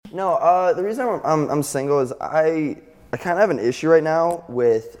No, the reason I'm single is I kind of have an issue right now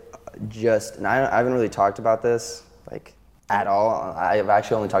with and I haven't really talked about this like at all. I've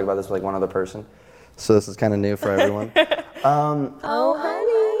actually only talked about this with like one other person, so this is kind of new for everyone. Oh, honey.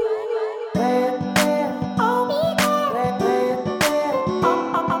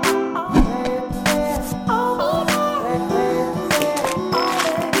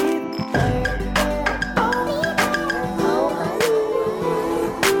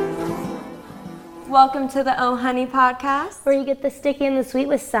 Welcome to the Oh Honey podcast, Where you get the sticky and the sweet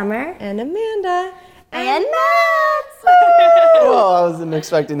with Summer. and Amanda. And Matt! Oh, I wasn't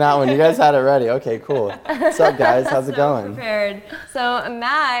expecting that one. You guys had it ready. Okay, cool. What's up, guys? How's it going? Prepared. So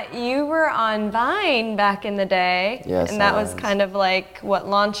Matt, you were on Vine back in the day, Yes, and that I was was. kind of like what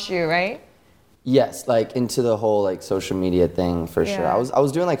launched you, right? Yes, like into the whole like social media thing for sure. Yeah. I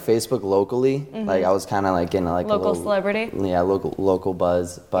was doing like Facebook locally. Like I was kind of like in like Local a little, celebrity? Yeah, local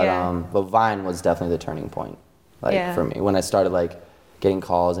buzz. But Yeah. but Vine was definitely the turning point, like Yeah. for me when I started like getting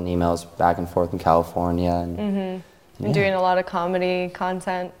calls and emails back and forth in California and And doing a lot of comedy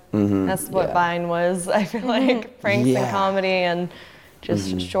content. That's what yeah. Vine was. I feel like pranks and Yeah. comedy and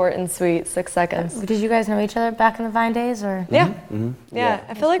just short and sweet, 6 seconds. Did you guys know each other back in the Vine days, or? Yeah. Mm-hmm. Yeah,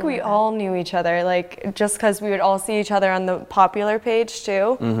 I feel like we all knew each other, like just because we would all see each other on the popular page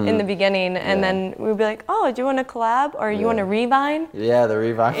too in the beginning, and then we'd be like, "Oh, do you want to collab or you want to revine?" Yeah, the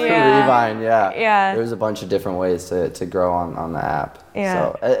Revine. Yeah. Revine, yeah. Yeah. There was a bunch of different ways to grow on the app.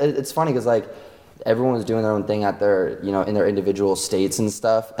 Yeah. So it's funny because like everyone was doing their own thing at their, in their individual states and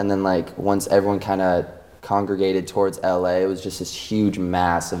stuff. And then like once everyone kind of congregated towards LA, it was just this huge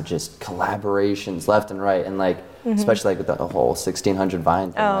mass of just collaborations left and right. And like, especially like with the whole 1600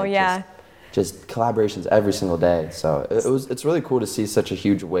 Vine thing. Oh, like, yeah. Just collaborations every single day. So it's really cool to see such a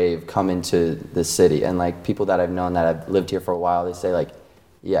huge wave come into the city. And like people that I've known that have lived here for a while, they say like,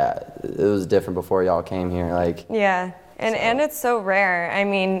 yeah, it was different before y'all came here. Like, Yeah. And it's so rare. I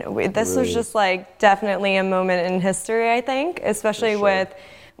mean, this was Really. just like definitely a moment in history, I think, especially For sure. with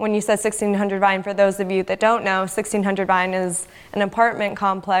when you said 1600 Vine. For those of you that don't know, 1600 Vine is an apartment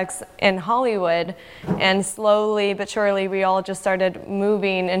complex in Hollywood, and slowly but surely we all just started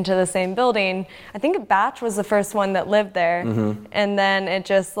moving into the same building. I think Batch was the first one that lived there, and then it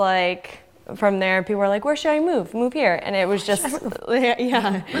just like from there people were like, where should I move? Move here. And it was just yeah,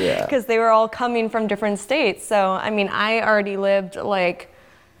 Yeah. because they were all coming from different states. So I mean, I already lived like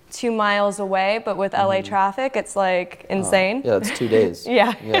 2 miles away, but with LA traffic, it's like insane. yeah, it's 2 days.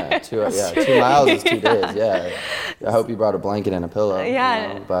 Yeah. Yeah, 2 miles is 2 days. Yeah. I hope you brought a blanket and a pillow.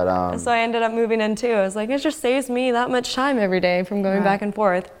 Yeah. But So I ended up moving in too. I was like, it just saves me that much time every day from going back and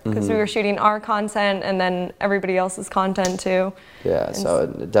forth, because we were shooting our content and then everybody else's content too. yeah, so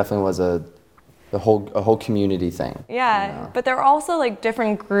it definitely was a whole community thing. Yeah, but there were also like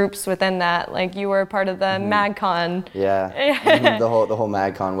different groups within that. Like you were part of the MagCon. Yeah. The whole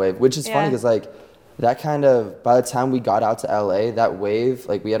MagCon wave, which is funny Yeah. because like that kind of, by the time we got out to LA, that wave,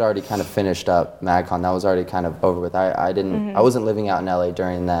 like we had already kind of finished up MagCon. That was already kind of over with. I wasn't living out in LA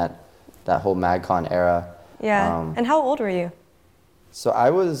during that whole MagCon era. Yeah. And how old were you? So I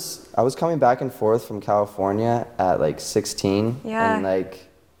was coming back and forth from California at like 16. Yeah. And like,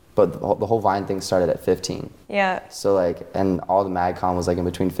 but the whole Vine thing started at 15. Yeah. So like, and all the MagCon was like in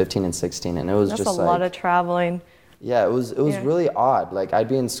between 15 and 16, and it was That's just a like, lot of traveling. yeah, it was Yeah. really odd. Like I'd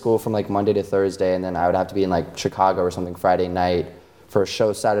be in school from like Monday to Thursday, and then I would have to be in like Chicago or something Friday night for a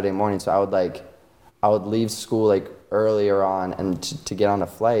show Saturday morning. So I would leave school like earlier on and to get on a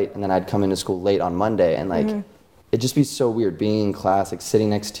flight, and then I'd come into school late on Monday, and like it'd just be so weird being in class, like sitting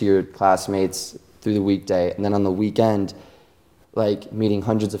next to your classmates through the weekday, and then on the weekend, like meeting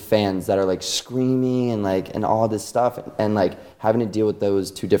hundreds of fans that are like screaming and all this stuff, and like having to deal with those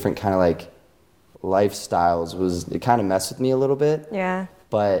two different kind of like lifestyles it kind of messed with me a little bit. Yeah.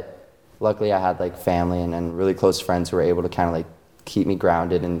 But luckily I had like family and really close friends who were able to kind of like keep me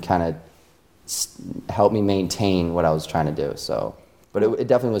grounded and kind of help me maintain what I was trying to do. So, but it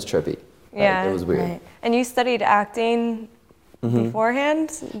definitely was trippy. Like, Yeah. it was weird. Right. And you studied acting beforehand?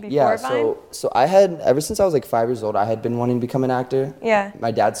 Before Yeah, Vine? so I had, ever since I was like 5 years old, I had been wanting to become an actor. Yeah.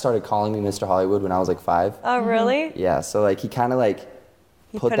 My dad started calling me Mr. Hollywood when I was like 5. Oh, really? Yeah, so like he kind of like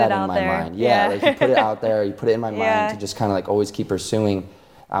put put that it in out my there. mind. Yeah, Yeah. like he put it out there. He put it in my Yeah. mind to just kind of like always keep pursuing.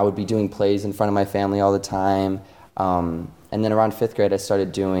 I would be doing plays in front of my family all the time. And then around 5th grade, I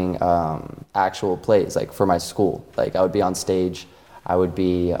started doing actual plays like for my school. Like I would be on stage. I would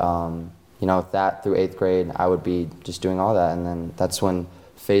be, that through 8th grade, I would be just doing all that. And then that's when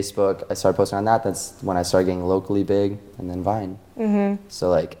Facebook, I started posting on that. That's when I started getting locally big, and then Vine. So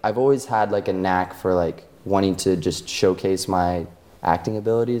like I've always had like a knack for like wanting to just showcase my acting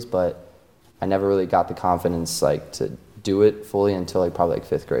abilities, but I never really got the confidence like to do it fully until like probably like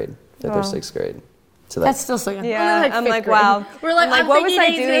fifth or sixth grade. So That's still so young. Yeah, Only I'm fifth like, grade. wow. We're like, I'm I'm what was I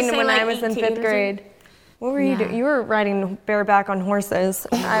thinking he's gonna doing say, when I like, was in 18 fifth or grade? What were you doing? Yeah. You were riding bareback on horses.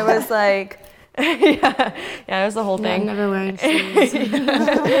 I was like, yeah, it was the whole Yeah, I'm thing. never wearing shoes.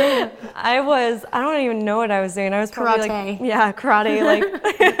 I don't even know what I was doing. I was probably Karate. like, karate,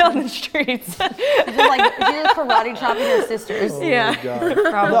 like on the streets. Like, she did karate chopping her sisters. Yeah,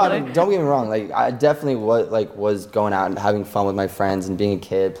 probably. No, I mean, don't get me wrong. Like, I definitely was going out and having fun with my friends and being a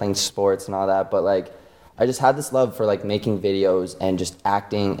kid, playing sports and all that. But like, I just had this love for like making videos and just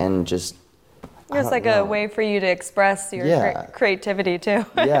acting and just. It was like a way for you to express your creativity too.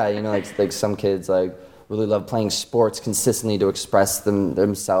 Yeah, you know, like some kids like really love playing sports consistently to express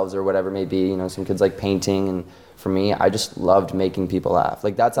themselves or whatever it may be. You know, some kids like painting, and for me, I just loved making people laugh.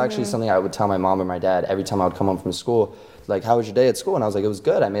 Like that's actually something I would tell my mom or my dad every time I would come home from school. Like, how was your day at school? And I was like, it was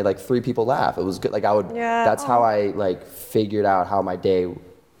good. I made like 3 people laugh. It was good. Like I would. Yeah. That's how I like figured out how my day.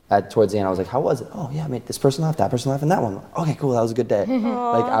 Towards the end, I was like, how was it? Oh yeah, I made this person laugh, that person laugh, and that one. Okay, cool. That was a good day.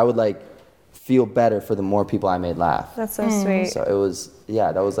 Like I would like feel better for the more people I made laugh. That's so sweet. So it was,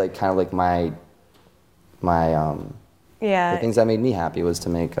 that was like kind of like my the things that made me happy was to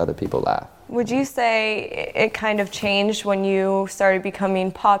make other people laugh. Would you say it kind of changed when you started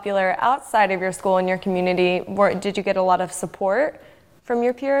becoming popular outside of your school and your community? Did you get a lot of support from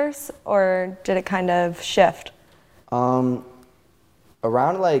your peers, or did it kind of shift?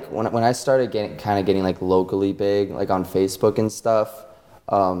 Around like when I started getting like locally big, like on Facebook and stuff,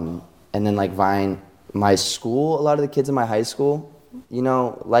 and then like Vine, my school, a lot of the kids in my high school, you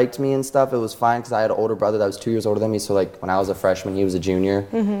know, liked me and stuff. It was fine because I had an older brother that was 2 years older than me. So like when I was a freshman, he was a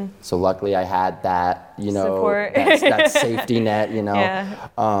junior. So luckily I had that, you know, support. that safety net, you know. Yeah.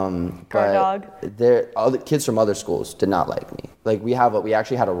 Guard dog. All the kids from other schools did not like me. Like we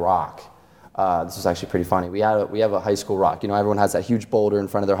actually had a rock. This was actually pretty funny. We have a high school rock. You know, everyone has that huge boulder in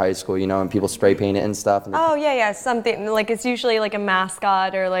front of their high school, you know, and people spray paint it and stuff. And Yeah. Something like it's usually like a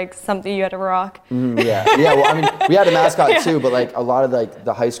mascot or like something you had to rock. Yeah. Well, I mean, we had a mascot too, but like a lot of like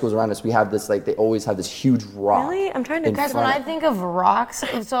the high schools around us, we have this like they always have this huge rock. Really? I'm trying to. Guys, when I think of rocks,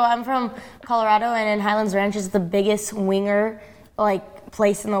 so I'm from Colorado, and in Highlands Ranch is the biggest winger like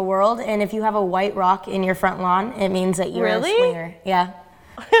place in the world. And if you have a white rock in your front lawn, it means that you're a swinger. Yeah.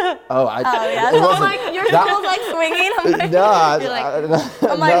 Yeah. So I'm like, your school's like swinging. I'm like,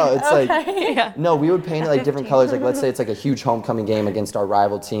 no, we would paint it like different colors. Like let's say it's like a huge homecoming game against our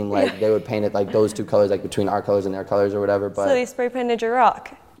rival team. Like they would paint it like those 2 colors, like between our colors and their colors or whatever. But so they spray painted your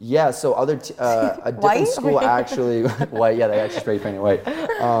rock. Yeah. So a different White? school actually white. Yeah, they actually spray painted white.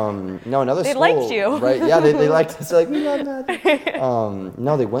 No, another school. They liked you. Right? Yeah, they liked us. Like we love that.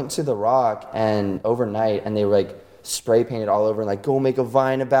 No, they went to the rock and overnight, and they were like. Spray painted all over and like go make a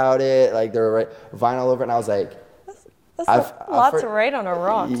Vine about it. Like there were Vine all over it, and I was like, that's lots to write on a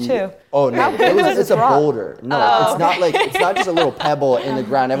rock too. Oh no, it's a boulder. No, it's not like it's not just a little pebble in the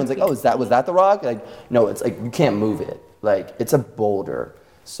ground. Everyone's like, oh, was that the rock? Like no, it's like you can't move it. Like it's a boulder.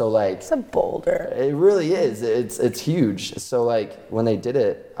 So like it's a boulder. It really is. It's huge. So like when they did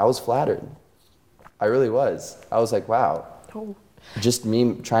it, I was flattered. I really was. I was like, wow. Just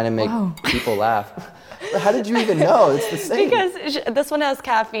me trying to make people laugh. How did you even know? It's the same. Because this one has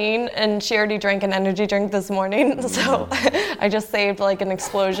caffeine, and she already drank an energy drink this morning, so I just saved like an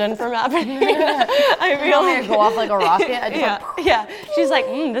explosion from happening. I feel like go off like a rocket. Yeah. She's like,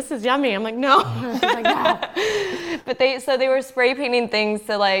 this is yummy. I'm like, no. She's like, no. But they were spray painting things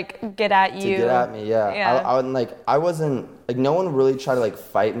to like get at you. To get at me, yeah. I wasn't like no one really tried to like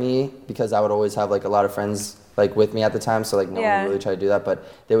fight me because I would always have like a lot of friends. Like with me at the time, so like no one really tried to do that, but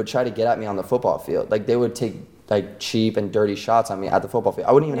they would try to get at me on the football field. Like they would take like cheap and dirty shots on me at the football field.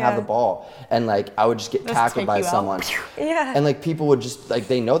 I wouldn't even have the ball, and like I would just get tackled by someone. Yeah. And like people would just like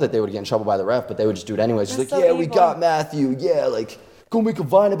they know that they would get in trouble by the ref, but they would just do it anyways. Just like so evil. We got Matthew. Yeah, like go make a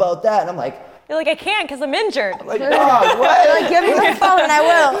Vine about that. And I'm like. You're like, I can't because I'm injured. I'm like, oh, what? Like, give me the phone and I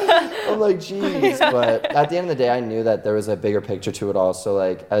will. I'm like, geez. But at the end of the day, I knew that there was a bigger picture to it all. So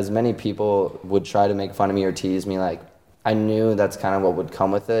like, as many people would try to make fun of me or tease me, like, I knew that's kind of what would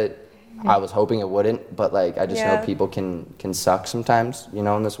come with it. I was hoping it wouldn't, but like, I just know people can suck sometimes, you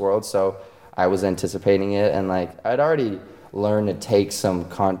know, in this world. So I was anticipating it, and like, I'd already learned to take some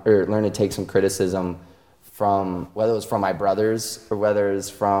criticism from whether it was from my brothers or whether it's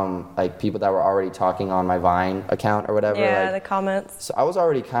from like people that were already talking on my Vine account or whatever. Yeah, the comments. So I was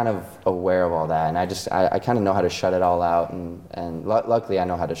already kind of aware of all that, and I kind of know how to shut it all out, and luckily I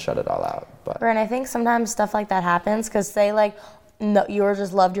know how to shut it all out. But and I think sometimes stuff like that happens because say like no, you were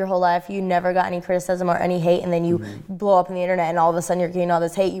just loved your whole life. You never got any criticism or any hate, and then you blow up on the internet, and all of a sudden you're getting all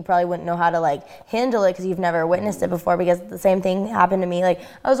this hate. You probably wouldn't know how to like handle it because you've never witnessed it before. Because the same thing happened to me. Like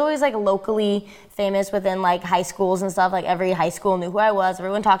I was always like locally famous within like high schools and stuff. Like every high school knew who I was.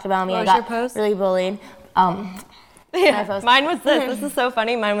 Everyone talked about me. What I was got your post? really bullied. Mine was this. This is so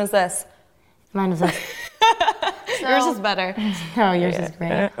funny. Mine was this. Mine was this. Yours is better. No, yours is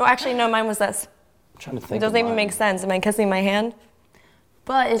great. Oh, actually, no, mine was this. I'm trying to think. It doesn't even make sense. Am I kissing my hand?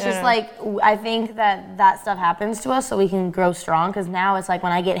 But it's just like, I think that stuff happens to us so we can grow strong. Because now it's like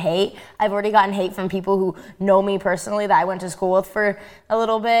when I get hate, I've already gotten hate from people who know me personally that I went to school with for a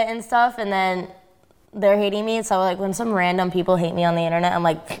little bit and stuff. And then they're hating me. So like when some random people hate me on the internet, I'm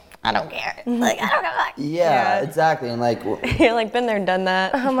like, I don't care. Like, I don't know. Yeah, exactly. And like, You're like, been there and done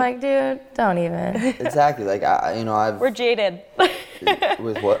that. I'm like, dude, don't even. exactly. Like, We're jaded.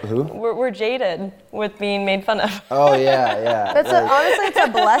 With what? Who? We're jaded with being made fun of. Oh, yeah. Honestly, it's a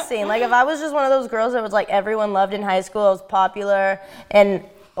blessing. Like, if I was just one of those girls that was like everyone loved in high school, I was popular and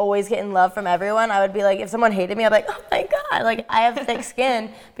always getting love from everyone, I would be like, if someone hated me, I'd be like, oh my God, like I have thick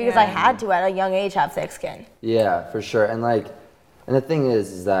skin because I had to at a young age have thick skin. Yeah, for sure. And like, and the thing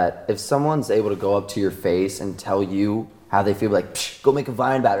is that if someone's able to go up to your face and tell you how they feel, like, psh, go make a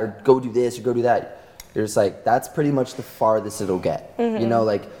Vine about it, or go do this, or go do that, you're just like, that's pretty much the farthest it'll get. You know,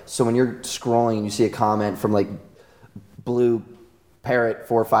 like, so when you're scrolling and you see a comment from like Blue Parrot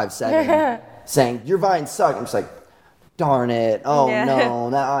 457 saying, your Vines suck, I'm just like, darn it, no,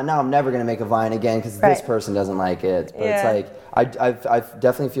 now I'm never going to make a Vine again because this person doesn't like it. But it's like, I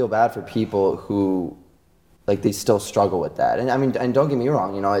definitely feel bad for people who, like, they still struggle with that. And I mean, and don't get me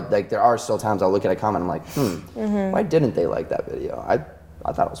wrong, you know, like there are still times I'll look at a comment, I'm like, why didn't they like that video?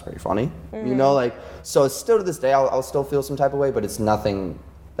 I thought it was pretty funny, you know, like, so it's still to this day, I'll still feel some type of way, but it's nothing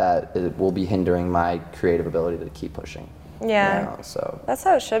that it will be hindering my creative ability to keep pushing. Yeah. You know, so that's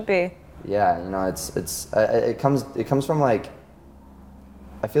how it should be. Yeah, you know, it comes from like,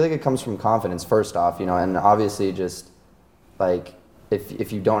 I feel like it comes from confidence first off, you know, and obviously just like,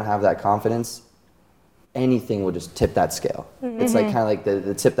 if you don't have that confidence, anything will just tip that scale. It's like kind of like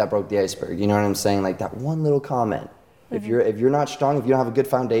the tip that broke the iceberg. You know what I'm saying? Like that one little comment. If you're not strong, if you don't have a good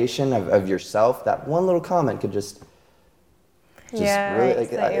foundation of yourself, that one little comment could just really,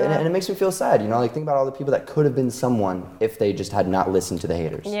 like, and it makes me feel sad. You know, like think about all the people that could have been someone if they just had not listened to the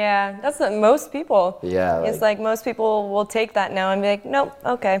haters. Yeah, that's what most people. Yeah, it's like most people will take that now and be like, nope,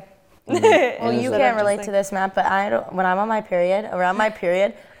 okay. Well, you can't relate to this, Matt, but when I'm on my period, around my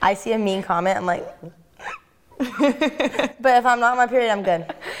period, I see a mean comment, I'm like, but if I'm not on my period, I'm good.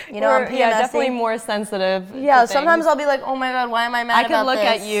 You know, I'm PMSing. Yeah, definitely more sensitive. Yeah, sometimes I'll be like, oh my God, why am I mad about this? I could look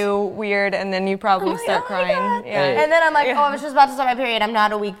at you weird and then you probably start crying. Yeah. And then I'm like, oh, I was just about to start my period. I'm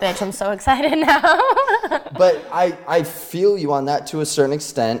not a weak bitch. I'm so excited now. But I feel you on that to a certain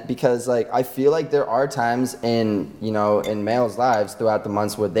extent because like I feel like there are times in, you know, in males' lives throughout the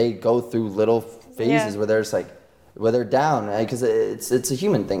months where they go through little phases where they're just like, where they're down, because it's a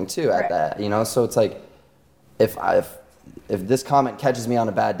human thing too at that, you know. So it's like, if this comment catches me on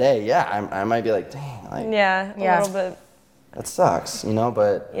a bad day, I might be like, dang, like, a little bit. That sucks, you know,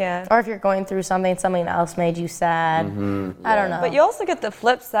 but... Yeah. Or if you're going through something else made you sad. I don't know. But you also get the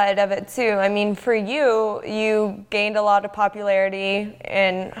flip side of it, too. I mean, for you gained a lot of popularity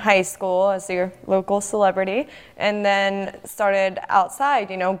in high school as your local celebrity, and then started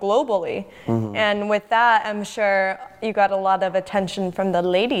outside, you know, globally. And with that, I'm sure you got a lot of attention from the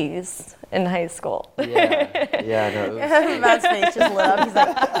ladies in high school. Matt's face just lit up. He's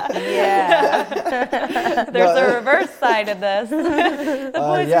like, There's a reverse side of this. The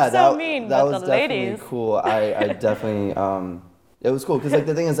boys are so mean, but the ladies. That was definitely cool. I definitely, it was cool because like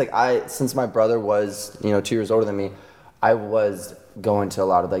the thing is like since my brother was, you know, 2 years older than me, I was going to a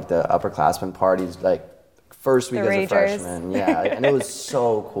lot of like the upperclassmen parties, like first week as a freshman. Yeah, and it was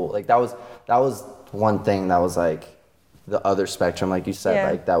so cool. Like that was one thing that was like the other spectrum, like you said,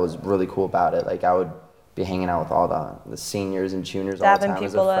 like that was really cool about it. Like I would be hanging out with all the seniors and juniors all the time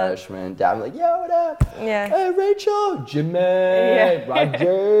as a freshman. Dabbing like, yo, what up? Yeah. Hey, Rachel, Jimmy,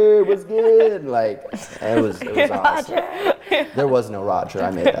 Roger, what's good? Like, it was awesome. There was no Roger.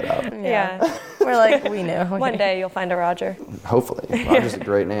 I made that up. Yeah. We're like, we knew. One day you'll find a Roger. Hopefully. Roger's a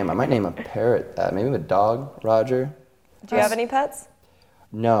great name. I might name a parrot that. Maybe a dog, Roger. Do you have any pets?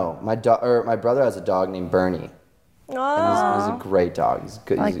 No. My brother has a dog named Bernie. Oh. He's a great dog. He's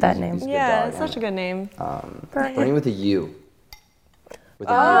good. I like that name. He's a good dog. It's such a good name. Bernie with a U. With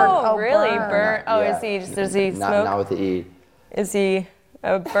a U. Really? Burn. Is he smoke? Not with the E. Is he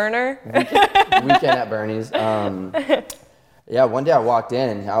a burner? Weekend at Bernie's. Yeah, one day I walked in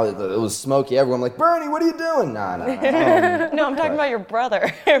and it was smoky everywhere. I'm like, Bernie, what are you doing? Nah. No, I'm talking about your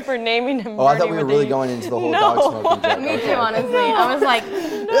brother for naming him Bernie. I thought we were really going into the whole dog smoking joke. Me too, honestly. I was like,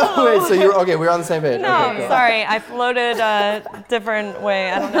 No. Wait, so you're okay? We're on the same page. No, Okay, cool. sorry, I floated a different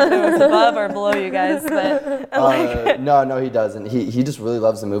way. I don't know if it was above or below you guys, but No, he doesn't. He just really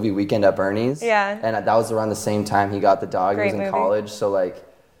loves the movie Weekend at Bernie's. Yeah. And that was around the same time he got the dog. Great he was in movie. college, so like,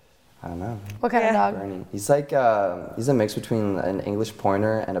 I don't know. what kind of dog? Bernie. He's like he's a mix between an English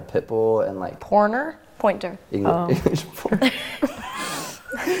pointer and a pit bull and like Porner? Pointer. English pointer.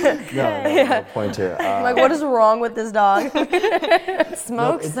 No, pointer. Like, what is wrong with this dog?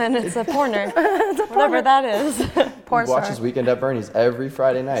 Smokes and it's a porner. Whatever that is. Porn He watches star. Weekend at Bernie's every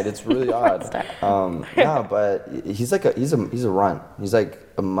Friday night. It's really odd. No, but he's like he's a runt. He's like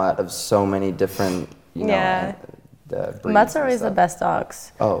a mutt of so many different Yeah. breeds Mutts are and always the stuff. best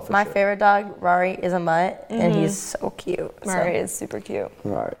dogs. Oh, for My sure. favorite dog, Rari, is a mutt, and he's so cute. Murray is super cute.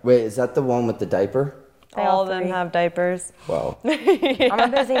 Right. Wait, is that the one with the diaper? They All all of them three. have diapers. Wow. I'm a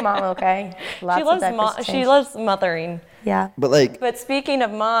busy mom, okay? Lots She of loves diapers to she change. loves mothering. Yeah. But like, But speaking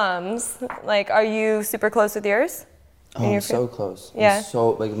of moms, like, are you super close with yours? I'm your so close. Yeah. I'm so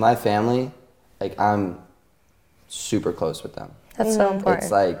like my family, like I'm super close with them. That's so important.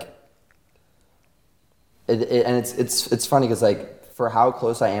 It's like, and it's funny because like for how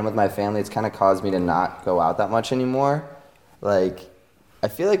close I am with my family, it's kind of caused me to not go out that much anymore. Like, I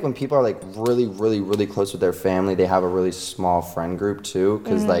feel like when people are like really, really, really close with their family, they have a really small friend group too,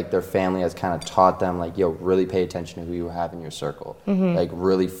 because like their family has kind of taught them like, yo, really pay attention to who you have in your circle. Like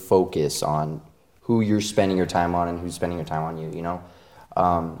really focus on who you're spending your time on and who's spending your time on you, you know?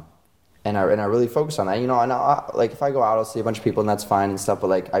 And I really focus on that, you know, and like if I go out, I'll see a bunch of people and that's fine and stuff, but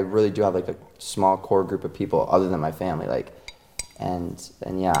like I really do have like a small core group of people other than my family, like, and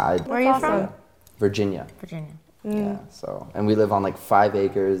yeah, Where are you from? Virginia. Virginia. Yeah, so, and we live on like 5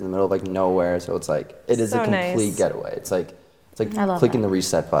 acres in the middle of like nowhere, so it's like, it is So a complete nice. getaway. It's like I love clicking that. the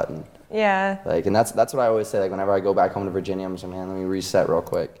reset button. Yeah. Like, and that's what I always say, like whenever I go back home to Virginia, I'm just like, man, let me reset real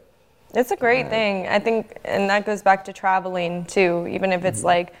quick. It's a great thing, I think, and that goes back to traveling too, even if it's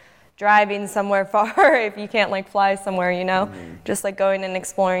like driving somewhere far, if you can't like fly somewhere, you know, just like going and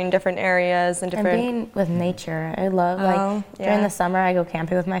exploring different areas and And different. being with nature. I love, Oh, like, during yeah. the summer, I go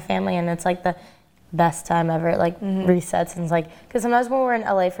camping with my family, and it's like the best time ever. It like resets, and it's like, because sometimes when we're in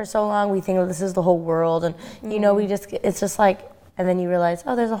LA for so long, we think, oh, this is the whole world, and you know, it's just like, and then you realize,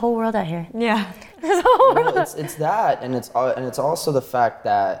 oh, there's a whole world out here. Yeah. There's a whole world. Well, it's that, and it's also the fact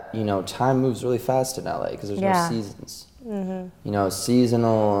that, you know, time moves really fast in LA because there's Yeah. no seasons. You know,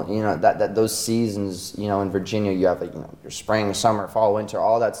 seasonal, you know, that those seasons, you know, in Virginia, you have like, you know, your spring, summer, fall, winter,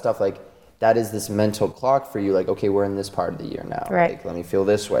 all that stuff. Like, that is this mental clock for you. Like, okay, we're in this part of the year now. Right. Like, let me feel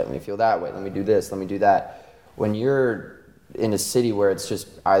this way. Let me feel that way. Let me do this. Let me do that. When you're in a city where it's just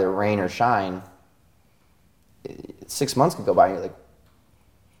either rain or shine, 6 months could go by and you're like,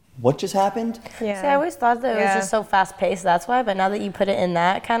 what just happened? Yeah. See, I always thought that it was Yeah. just so fast paced. That's why. But now that you put it in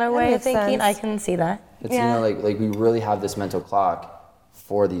that kind of way of makes thinking, sense. I can see that. It's, Yeah. you know, like we really have this mental clock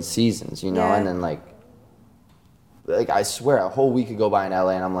for these seasons, you know, Yeah. and then like I swear a whole week could go by in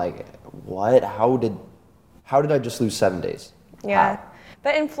LA and I'm like, what? How did I just lose 7 days? Yeah. How?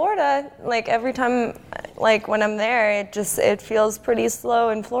 But in Florida, like every time, like when I'm there, it feels pretty slow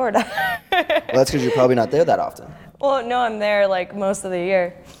in Florida. Well, that's because you're probably not there that often. Well, no, I'm there like most of the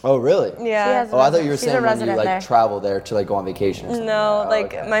year. Oh, really? Yeah. has- Oh, I thought you were She's a saying when you resident like there. travel there to like go on vacation or something. No, Oh,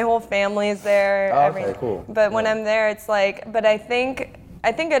 like okay. my whole family's there. Oh, okay, cool. But when Yeah. I'm there, it's like, but I think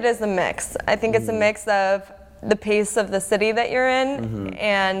it is a mix. I think it's a mix of the pace of the city that you're in,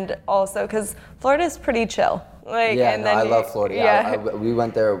 and also because Florida is pretty chill. Like, Yeah, and no, then I you- love Florida. Yeah. We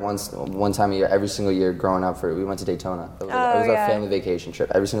went there one time a year, every single year growing up. We went to Daytona. It was Oh, our yeah. family vacation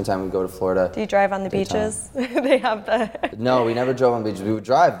trip. Every single time we go to Florida. Do you drive on the Daytona. beaches? They have the. No, we never drove on beaches. We would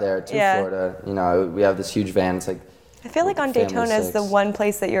drive there to Yeah. Florida. You know, we have this huge van. It's like I feel like on family Daytona is the six. one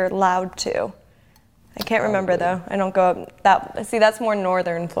place that you're allowed to. I can't remember though. I don't go up that. See, that's more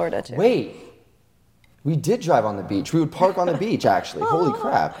northern Florida too. Wait, we did drive on the beach. We would park on the beach, actually. Holy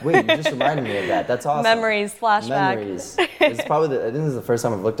crap. Wait, you just reminded me of that. That's awesome. Memories, flashback. Memories. It's probably, I think this is the first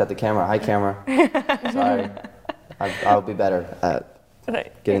time I've looked at the camera. Hi, camera. Sorry. I'll be better at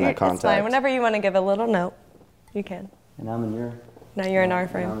getting that It's fine. contact. Whenever you want to give a little note, you can. And I'm in your... Now you're in our I'm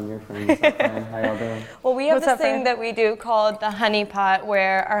frame. in your frame. What's up, friend? How y'all doing? Well, we have What's this up, thing Fran? that we do called the honey pot,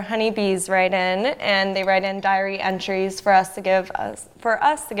 where our honeybees write in, and they write in diary entries for us to give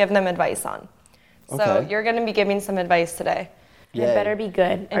them advice on. So Okay. you're going to be giving some advice today. It Yay. better be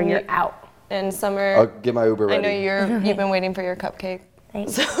good, or And you're you- out. And Summer, I'll get my Uber I ready. know you've been waiting for your cupcake.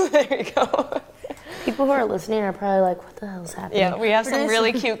 Thanks. So there you go. People who are listening are probably like, what the hell's happening? Yeah, we have some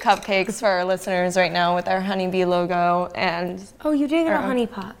really cute cupcakes for our listeners right now with our honeybee logo and... Oh, you did get a honey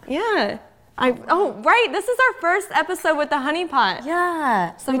pot. Yeah. Right, this is our first episode with the honey pot.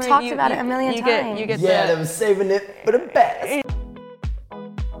 Yeah, so we talked about it a million times. I was saving it for the best.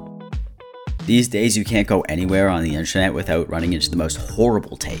 These days, you can't go anywhere on the internet without running into the most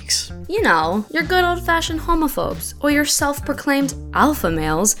horrible takes. You know, your good old-fashioned homophobes, or your self-proclaimed alpha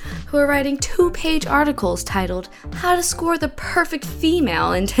males who are writing 2-page articles titled, How to Score the Perfect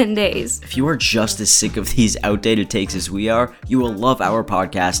Female in 10 Days. If you are just as sick of these outdated takes as we are, you will love our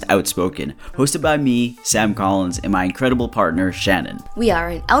podcast, Outspoken, hosted by me, Sam Collins, and my incredible partner, Shannon. We are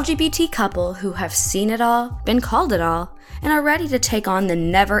an LGBT couple who have seen it all, been called it all, and are ready to take on the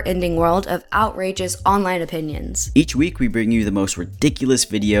never-ending world of outrageous online opinions. Each week, we bring you the most ridiculous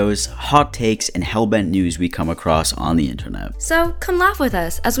videos, hot takes, and hellbent news we come across on the internet. So come laugh with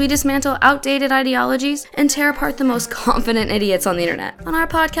us as we dismantle outdated ideologies and tear apart the most confident idiots on the internet on our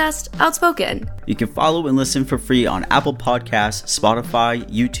podcast, Outspoken. You can follow and listen for free on Apple Podcasts, Spotify,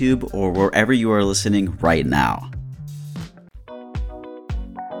 YouTube, or wherever you are listening right now.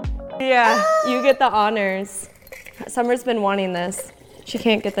 Yeah, you get the honors. Summer's been wanting this. She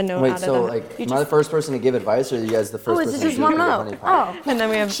can't get the note out of them. Wait, so am I the first person to give advice, or are you guys the first person to give the honey pot? And then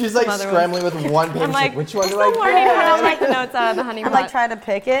we have She's like scrambling with one page. I'm like, which one do I get? I'll make the notes out of the honey pot. I'm like trying to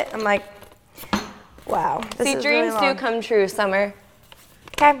pick it. I'm like, wow. See, dreams do come true, Summer.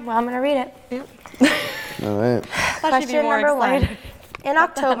 Okay, well, I'm going to read it. Yep. All right. Question number 1. In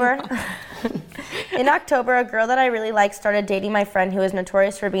October, a girl that I really liked started dating my friend who is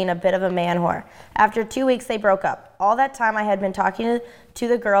notorious for being a bit of a man whore. After 2 weeks, they broke up. All that time, I had been talking to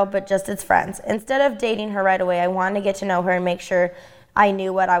the girl, but just as friends. Instead of dating her right away, I wanted to get to know her and make sure I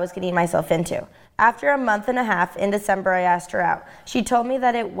knew what I was getting myself into. After a month and a half, in December, I asked her out. She told me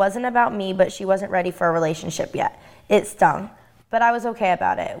that it wasn't about me, but she wasn't ready for a relationship yet. It stung, but I was okay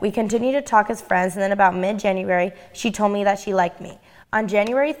about it. We continued to talk as friends, and then about mid-January, she told me that she liked me. On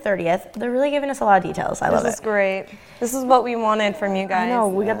January 30th, they're really giving us a lot of details. I love it. This is great. This is what we wanted from you guys. I know,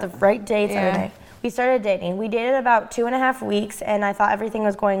 we got the right dates and everything. We started dating. We dated about 2.5 weeks, and I thought everything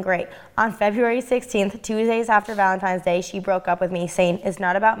was going great. On February 16th, 2 days after Valentine's Day, she broke up with me, saying it's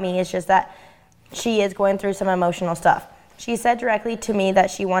not about me, it's just that she is going through some emotional stuff. She said directly to me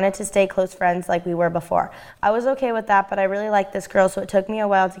that she wanted to stay close friends like we were before. I was okay with that, but I really liked this girl, so it took me a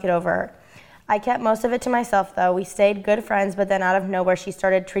while to get over her. I kept most of it to myself, though. We stayed good friends, but then out of nowhere, she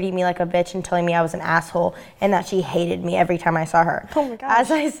started treating me like a bitch and telling me I was an asshole and that she hated me every time I saw her. Oh my gosh.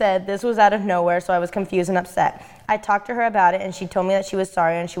 As I said, this was out of nowhere, so I was confused and upset. I talked to her about it, and she told me that she was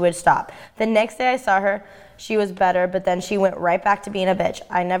sorry and she would stop. The next day I saw her, she was better, but then she went right back to being a bitch.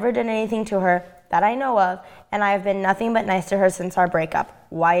 I never did anything to her that I know of, and I have been nothing but nice to her since our breakup.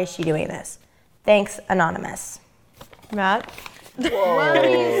 Why is she doing this? Thanks, Anonymous. Matt? What do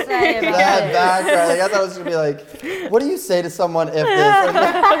you say about That background, like, I thought it was gonna be like, what do you say to someone if this?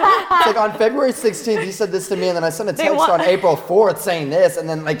 It's like on February 16th, you said this to me, and then I sent a text on April 4th saying this, and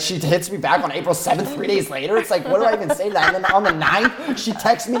then like she hits me back on April 7th, 3 days later. It's like, what do I even say to that? And then on the 9th, she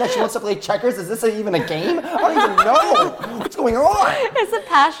texts me that she wants to play checkers. Is this even a game? I don't even know what's going on. It's a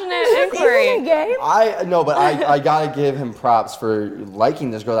passionate inquiry. Is it a game? I know, but I gotta give him props for liking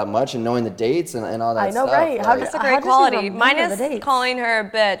this girl that much and knowing the dates and all that stuff. I know, right? Like, That's a great quality. Mine is dates? calling her a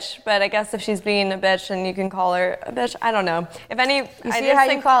bitch, but I guess if she's being a bitch, then you can call her a bitch. I don't know. If any, You see it how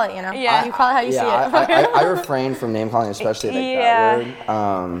you call it, you know? Yeah. You call it how you see it. I refrain from name calling, especially like that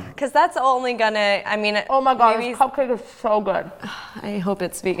word. Because that's only gonna, I mean, Oh my god, maybe, this cupcake is so good. I hope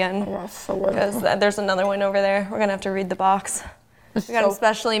it's vegan. Yeah, it's so good. Because there's another one over there. We're gonna have to read the box. We got it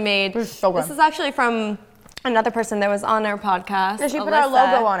specially made. It's so good. This is actually from another person that was on our podcast. And she put our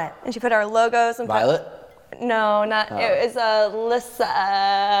logo on it. And she put our logos and Violet? No, not. It was Alyssa.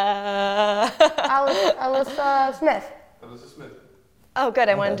 Alyssa Smith. Oh, good.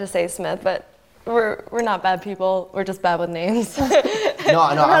 I wanted to say Smith, but we're not bad people. We're just bad with names. No,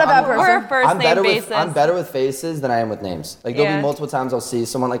 not a bad person. We're a first name basis. I'm better with faces than I am with names. Like there'll Yeah. be multiple times I'll see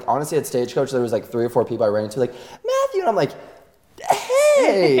someone, like honestly at Stagecoach there was like 3 or 4 people I ran into like, Matthew, and I'm like,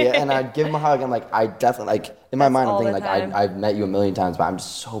 hey, and I'd give him a hug. I'm like, I definitely, like in my mind I'm all thinking the like time. I've met you a million times, but I'm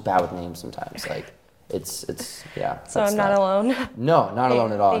just so bad with names sometimes. Like it's yeah. So that's I'm not tough. alone. No, not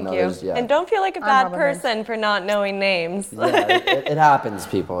alone at all. Thank No, you. there's- yeah. And don't feel like a bad Robin person for not knowing names. Yeah, it happens,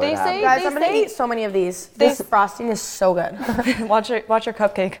 people. They It say- happens. Guys, They I'm gonna say- eat so many of these. This frosting is so good. watch your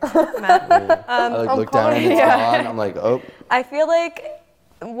cupcake, Matt. I like look down and it's gone. I'm like, oh. I feel like,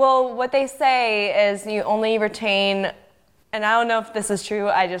 well, what they say is you only retain, and I don't know if this is true,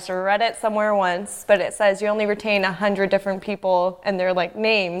 I just read it somewhere once, but it says you only retain 100 different people and their like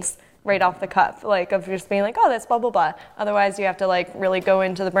names right off the cuff, like of just being like, oh, that's blah, blah, blah. Otherwise, you have to like really go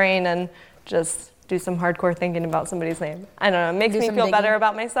into the brain and just do some hardcore thinking about somebody's name. I don't know, it makes me feel better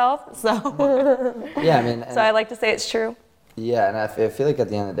about myself, so. Yeah, I mean. So I like to say it's true. Yeah, and I feel like at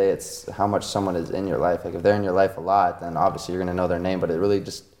the end of the day, it's how much someone is in your life. Like if they're in your life a lot, then obviously you're gonna know their name, but it really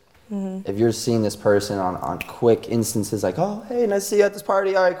just, if you're seeing this person on quick instances like, oh, hey, nice to see you at this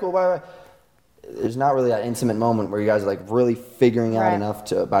party, all right, cool, bye, bye. There's not really that intimate moment where you guys are like really figuring out enough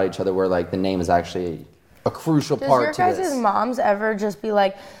about each other where like the name is actually a crucial part to this. Does your guys' moms ever just be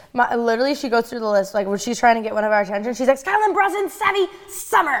like, literally she goes through the list, like when she's trying to get one of our attention, she's like, Skyland, Brunson, Savvy,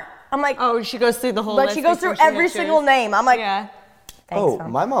 Summer. I'm like, oh, she goes through the whole list. Like she goes through every single name. I'm like, yeah. Thanks,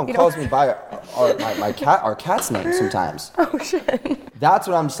 Mom. My mom calls me by our cat's name sometimes. Oh shit. That's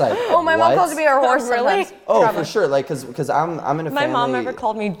what I'm just like. Oh, my mom calls me our horse really? sometimes. Oh, for sure. Like, cause I'm in a family. My mom ever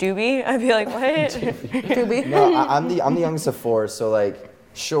called me Doobie. I'd be like, what? Doobie. No, I'm the youngest of four, so like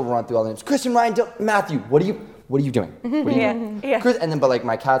she'll run through all the names. Christian, Ryan, Matthew. What are you doing? What are you doing? Yeah. Chris, and then, but like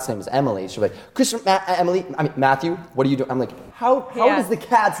my cat's name is Emily. She'll be like, Christian, Matthew. What are you doing? I'm like, how does the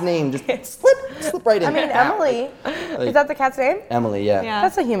cat's name just slip right in? I mean, Emily. Is that the cat's name? Emily, yeah.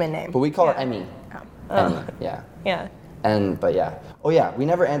 That's a human name. But we call her Emmy. Emmy, yeah. Yeah. Oh yeah, we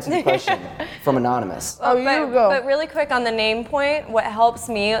never answered the question from Anonymous. You go. But really quick on the name point, what helps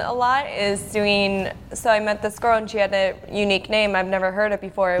me a lot is so I met this girl and she had a unique name. I've never heard it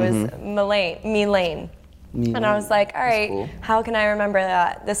before. It was Mylane. And I was like, all right, cool. How can I remember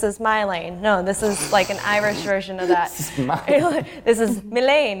that? This is my lane. No, this is like an Irish version of that. This is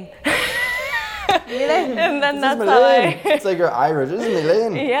Mylane. And then that's how it's like you're Irish. This is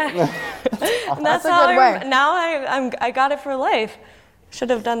Mylane. Yeah. Awesome. That's a good way. Now I got it for life. Should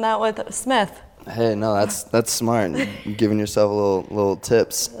have done that with Smith. Hey, no, that's smart. You're giving yourself a little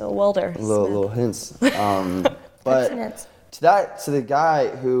tips. Wilder. Little hints. But to the guy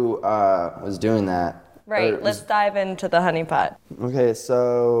who was doing that. Right, let's dive into the honeypot. Okay,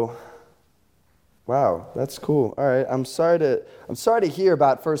 so, wow, that's cool. All right, I'm sorry to hear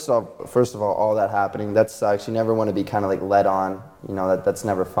about first of all that happening. That sucks. You never want to be kind of like led on. You know that's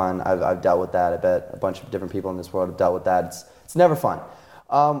never fun. I've dealt with that. I bet a bunch of different people in this world have dealt with that. It's never fun.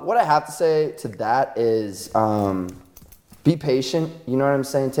 What I have to say to that is, be patient. You know what I'm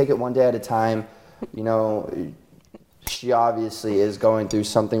saying? Take it one day at a time. You know. She obviously is going through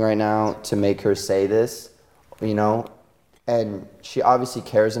something right now to make her say this, you know, and she obviously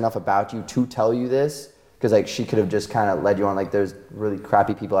cares enough about you to tell you this, because like she could have just kind of led you on. Like there's really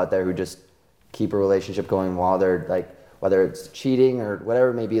crappy people out there who just keep a relationship going while they're like, whether it's cheating or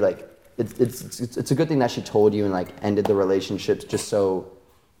whatever it may be. Like it's a good thing that she told you and like ended the relationships just so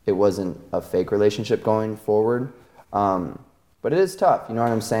it wasn't a fake relationship going forward. But it is tough, you know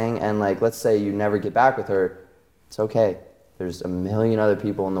what I'm saying? And like, let's say you never get back with her. It's okay. There's a million other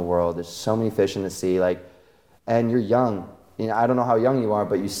people in the world. There's so many fish in the sea. Like, and you're young. You know, I don't know how young you are,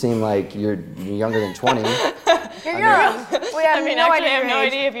 but you seem like you're younger than 20. You're young. I mean, I have no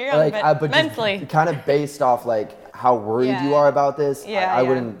idea if you're young, like, but mentally. Just kind of based off like how worried you are about this. I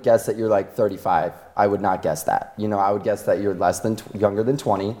wouldn't guess that you're like 35. I would not guess that. You know, I would guess that you're younger than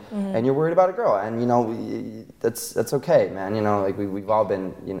 20, and you're worried about a girl. And you know, that's okay, man. You know, like we've all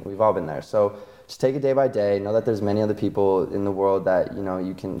been there. So. Just take it day by day. Know that there's many other people in the world that you know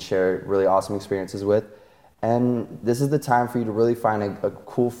you can share really awesome experiences with, and this is the time for you to really find a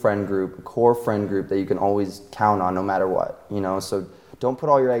cool friend group, a core friend group that you can always count on no matter what. You know, so don't put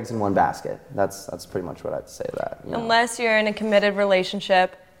all your eggs in one basket. That's pretty much what I have to say to that. You know? Unless you're in a committed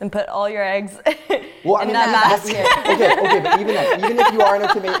relationship, then put all your eggs in that basket. Okay, but even if you are in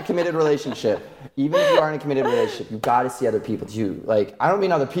a committed relationship. Even if you are in a committed relationship, you got to see other people too. Like, I don't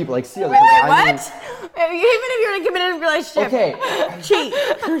mean other people, like see other people. What? Even if you're in a committed relationship. Okay. Cheat.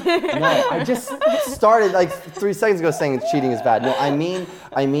 No, I just started like 3 seconds ago saying cheating is bad. No, I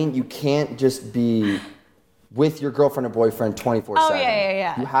mean you can't just be with your girlfriend or boyfriend 24/7. Oh,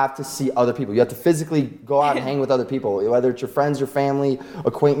 yeah. You have to see other people. You have to physically go out and hang with other people, whether it's your friends, your family,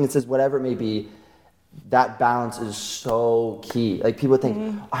 acquaintances, whatever it may be. That balance is so key. Like people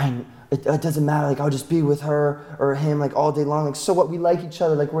think, it doesn't matter, like I'll just be with her or him like all day long. Like, so what? We like each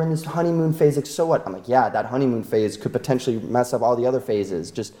other. Like we're in this honeymoon phase. Like, so what? I'm like, yeah, that honeymoon phase could potentially mess up all the other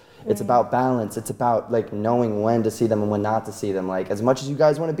phases. Just, it's about balance. It's about like knowing when to see them and when not to see them. Like as much as you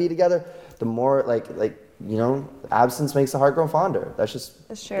guys want to be together, the more like you know, absence makes the heart grow fonder.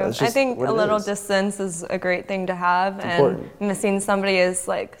 It's true. I think a little distance is a great thing to have, and important. Missing somebody is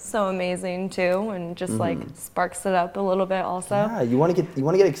like so amazing too, and just like sparks it up a little bit also. Yeah, you want to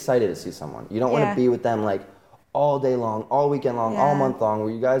get excited to see someone. You don't want to be with them like all day long, all weekend long, all month long, where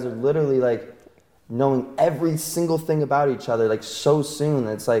you guys are literally like knowing every single thing about each other like so soon.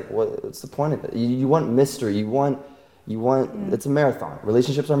 It's like, what's the point of it? You want mystery. You want. It's a marathon.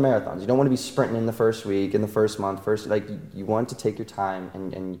 Relationships are marathons. You don't want to be sprinting in the first week, in the first month, you want to take your time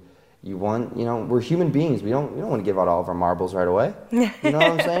and you want, we're human beings. We don't want to give out all of our marbles right away. You know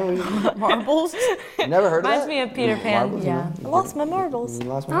what I'm saying? Marbles? Never heard of that? Reminds me of Peter Pan. Marbles, yeah. I lost my marbles. You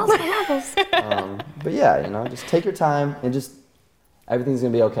lost my marbles. But yeah, just take your time and just everything's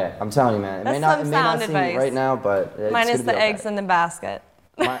gonna be okay. I'm telling you, man. It may not seem right now, but it's minus gonna be the okay. eggs in the basket.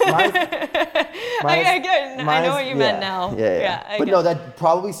 I know what you meant now. Yeah. But no, that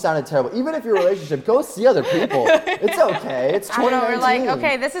probably sounded terrible. Even if your relationship, go see other people. It's okay. It's 2019. I know, we're like,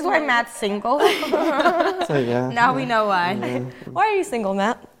 okay, this is why Matt's single. So, yeah. Now we know why. Yeah. Why are you single,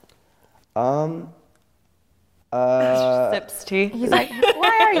 Matt? Sips tea. He's like,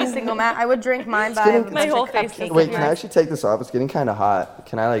 why are you single, Matt? I would drink mine by my whole face is Wait, can I actually take this off? It's getting kind of hot.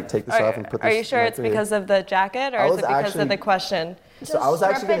 Can I take this off and put this? Are you sure it's because of the jacket or is it because of the question? So I was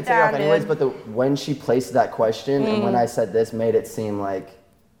actually going to take it off anyways, but when she placed that question and when I said this made it seem like.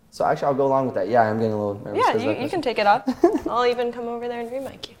 So actually, I'll go along with that. Yeah, I'm getting a little nervous. Yeah, you can take it off. I'll even come over there and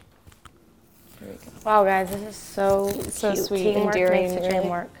remic you. There we go. Wow, guys, this is so cute. Sweet, Teamwork endearing, makes the dream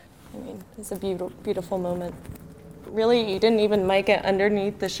work. I mean, it's a beautiful moment. Really, you didn't even mic it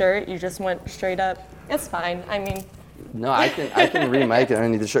underneath the shirt. You just went straight up. It's fine. I mean. No, I can re-mic it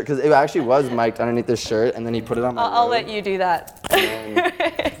underneath the shirt because it actually was mic'd underneath the shirt, and then he put it on my. I'll let you do that.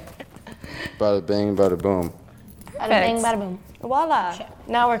 Bada bing, bada boom. Bada bing, bada boom. Voila.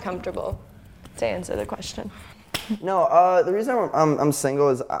 Now we're comfortable to answer the question. No, the reason I'm single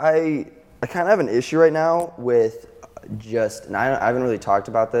is I kind of have an issue right now with and I haven't really talked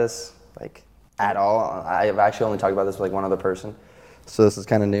about this like at all. I've actually only talked about this with like one other person, so this is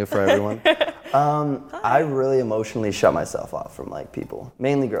kind of new for everyone. I really emotionally shut myself off from like people,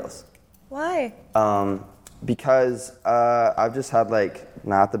 mainly girls. Why? Because I've just had like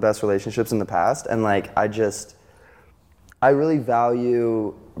not the best relationships in the past, and like I really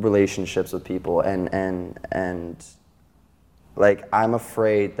value relationships with people, and like I'm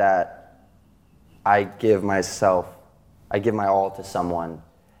afraid that I give my all to someone,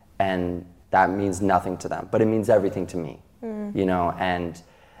 and that means nothing to them, but it means everything to me, and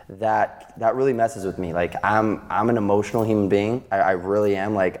that really messes with me. Like I'm an emotional human being. I really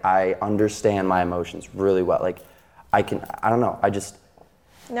am. Like I understand my emotions really well. Like I don't know.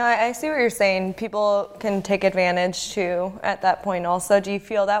 No, I see what you're saying. People can take advantage too at that point also. Do you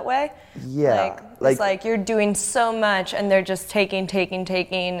feel that way? Yeah. It's like you're doing so much and they're just taking,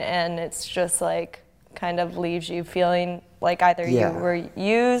 and it's just like kind of leaves you feeling like either you were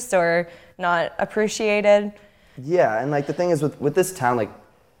used or not appreciated. Yeah, and like the thing is with this town, like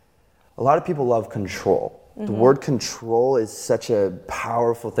a lot of people love control. Mm-hmm. The word control is such a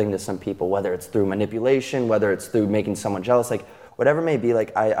powerful thing to some people, whether it's through manipulation, whether it's through making someone jealous, like whatever it may be.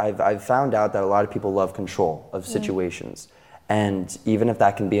 Like I've found out that a lot of people love control of situations, and even if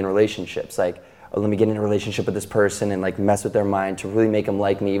that can be in relationships, like let me get in a relationship with this person and like mess with their mind to really make them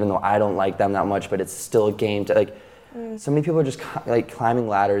like me, even though I don't like them that much, but it's still a game to like. So many people are just like climbing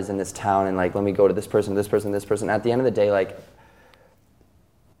ladders in this town and like let me go to this person, this person, this person. At the end of the day, like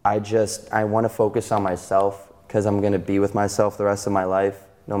I want to focus on myself because I'm gonna be with myself the rest of my life,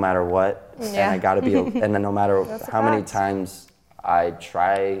 no matter what. Yeah. And I gotta be, and then no matter how many times I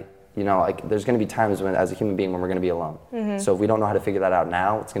try, like there's gonna be times when, as a human being, when we're gonna be alone. Mm-hmm. So if we don't know how to figure that out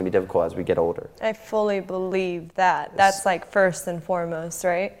now, it's gonna be difficult as we get older. I fully believe that. That's like first and foremost,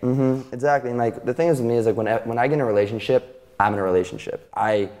 right? Mm-hmm. Exactly. And like the thing is with me is like when I get in a relationship, I'm in a relationship.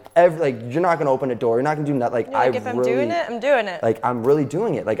 You're not gonna open a door. You're not gonna do nothing. Like if I'm doing it, I'm doing it. Like I'm really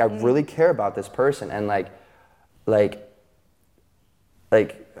doing it. Like I really care about this person. And like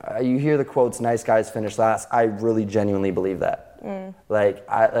you hear the quotes, "Nice guys finish last." I really genuinely believe that.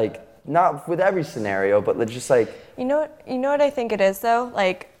 Not with every scenario, but just like. You know what I think it is though.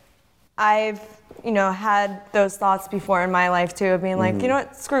 Like, I've had those thoughts before in my life too, of being like, you know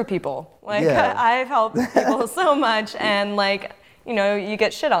what, screw people. Like I've helped people so much, and like. You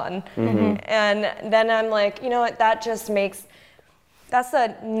get shit on. Mm-hmm. And then I'm like, you know what, that's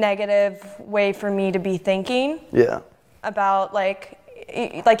a negative way for me to be thinking. Yeah. About like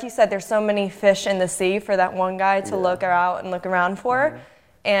you said, there's so many fish in the sea for that one guy to look out and look around for. Mm-hmm.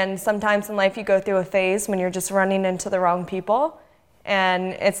 And sometimes in life you go through a phase when you're just running into the wrong people.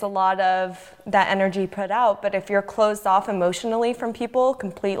 And it's a lot of that energy put out. But if you're closed off emotionally from people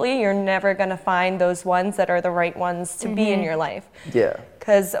completely, you're never going to find those ones that are the right ones to be in your life. Yeah.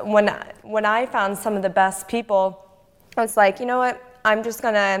 Because when I found some of the best people, I was like, you know what? I'm just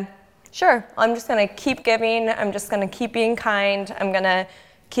going to keep giving. I'm just going to keep being kind. I'm going to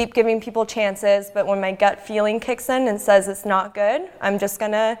keep giving people chances, but when my gut feeling kicks in and says it's not good, I'm just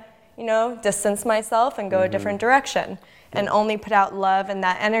gonna, distance myself and go a different direction and only put out love and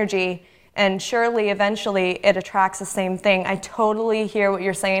that energy. And surely, eventually, it attracts the same thing. I totally hear what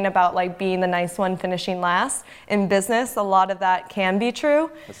you're saying about like being the nice one, finishing last. In business, a lot of that can be true.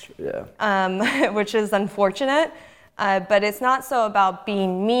 That's true, yeah. Which is unfortunate. But it's not so about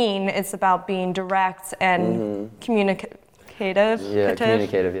being mean. It's about being direct and communicative. Yeah,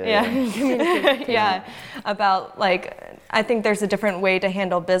 communicative, yeah. Yeah, about like, I think there's a different way to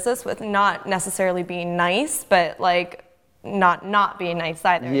handle business with not necessarily being nice, but like, not being nice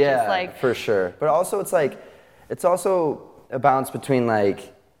either. Yeah, just like, for sure. But also it's also a balance between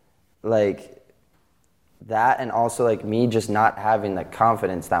like that and also like me just not having the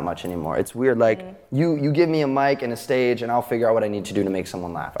confidence that much anymore. It's weird, like you give me a mic and a stage and I'll figure out what I need to do to make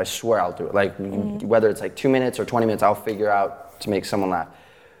someone laugh. I swear I'll do it. Like whether it's like 2 minutes or 20 minutes, I'll figure out to make someone laugh.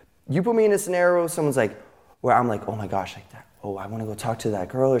 You put me in a scenario, someone's like, where I'm like, oh my gosh, like that. Oh, I want to go talk to that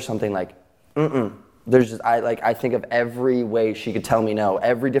girl or something. Like, There's just I think of every way she could tell me no,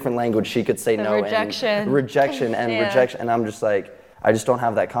 every different language she could say no, rejection and rejection, and I'm just like, I just don't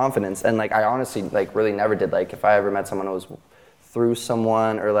have that confidence, and like I honestly like really never did. Like if I ever met someone who was through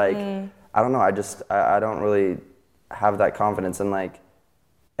someone or like I don't know, I don't really have that confidence, and like,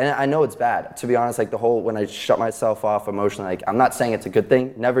 and I know it's bad, to be honest. Like the whole when I shut myself off emotionally, like I'm not saying it's a good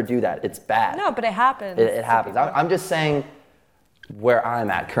thing. Never do that. It's bad. No, but it happens. It happens. I'm just saying where I'm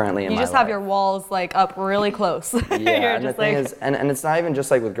at currently in my life. You just have your walls like up really close. Yeah, and the thing is, and it's not even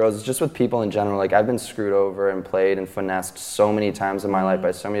just like with girls, it's just with people in general. Like I've been screwed over and played and finessed so many times in my life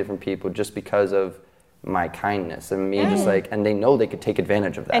by so many different people just because of my kindness and me just like, and they know they could take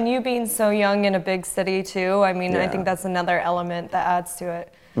advantage of that. And you being so young in a big city too, I mean, I think that's another element that adds to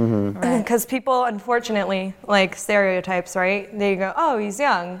it. Because people, unfortunately, like stereotypes, right? They go, oh, he's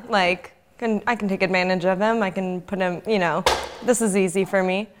young, like, I can take advantage of him. I can put him, this is easy for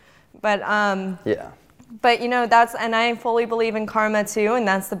me. But But that's, and I fully believe in karma too, and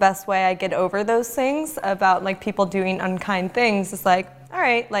that's the best way I get over those things about like people doing unkind things. It's like, all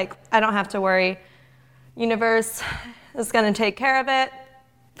right, like I don't have to worry. Universe is gonna take care of it.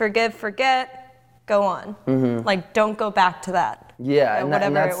 Forgive, forget, go on. Like don't go back to that. Yeah, and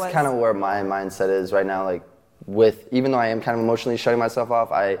that's kind of where my mindset is right now. Like even though I am kind of emotionally shutting myself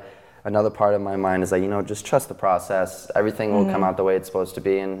off, another part of my mind is like, just trust the process. Everything will come out the way it's supposed to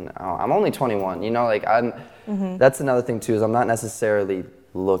be. And I'm only 21, like that's another thing too, is I'm not necessarily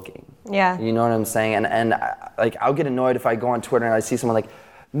looking. Yeah. You know what I'm saying? And like, I'll get annoyed if I go on Twitter and I see someone like,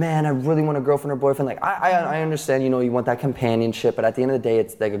 man, I really want a girlfriend or boyfriend. Like, I understand, you want that companionship, but at the end of the day,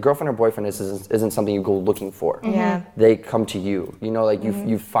 it's like a girlfriend or boyfriend isn't something you go looking for. Yeah. They come to you. Like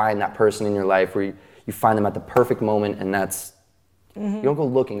you find that person in your life where you find them at the perfect moment, and that's, you don't go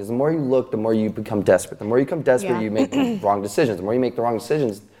looking, because the more you look, the more you become desperate. The more you become desperate, you make the wrong decisions. The more you make the wrong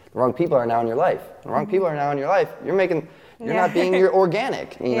decisions, the wrong people are now in your life. The wrong people are now in your life. You're not being your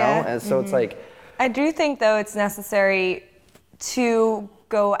organic, know? And so it's like... I do think, though, it's necessary to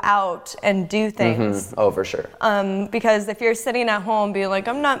go out and do things. Oh, for sure. Because if you're sitting at home being like,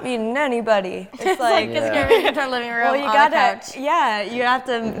 I'm not meeting anybody, it's like it's gonna be in our living room. Well, you on gotta, the couch. you have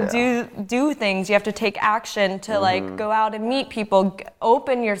to do things. You have to take action to like go out and meet people,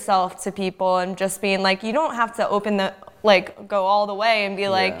 open yourself to people, and just being like, you don't have to go all the way and be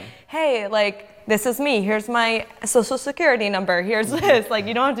like, hey, like, this is me. Here's my social security number. Here's this. Like,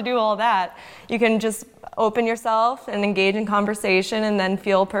 you don't have to do all that. You can just open yourself and engage in conversation, and then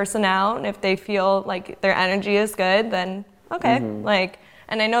feel a person out. And if they feel like their energy is good, then okay. Like,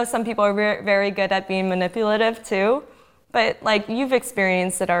 and I know some people are very good at being manipulative too, but like you've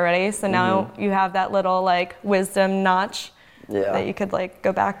experienced it already. So now you have that little like wisdom notch that you could like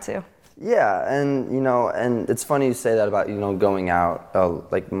go back to. Yeah, and and it's funny you say that about going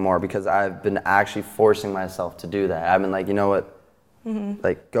out like more, because I've been actually forcing myself to do that. I've been like, you know what,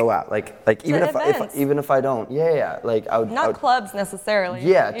 like go out, like even if I don't, like I would not clubs necessarily.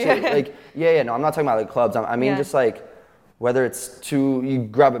 No, I'm not talking about like clubs. I mean just like whether it's you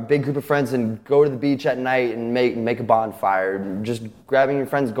grab a big group of friends and go to the beach at night and make a bonfire, just grabbing your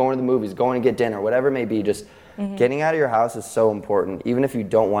friends, going to the movies, going to get dinner, whatever it may be, just. Getting out of your house is so important. Even if you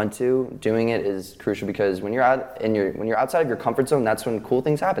don't want to, doing it is crucial, because when you're outside of your comfort zone, that's when cool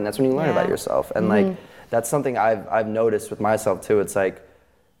things happen. That's when you learn about yourself. And like that's something I've noticed with myself too. It's like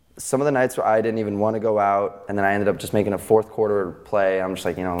some of the nights where I didn't even want to go out, and then I ended up just making a fourth quarter play. I'm just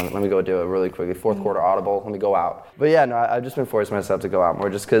like, let me go do it really quickly. Fourth quarter audible, let me go out. But yeah, no, I've just been forcing myself to go out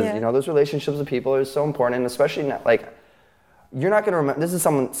more, just because those relationships with people are so important, and especially like you're not gonna remember. This is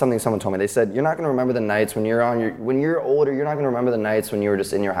something someone told me. They said you're not gonna remember the nights when you're older. You're not gonna remember the nights when you were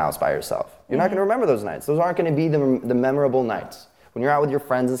just in your house by yourself. You're not gonna remember those nights. Those aren't gonna be the memorable nights. When you're out with your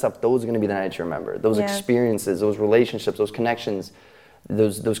friends and stuff, those are gonna be the nights you remember. Those experiences, those relationships, those connections,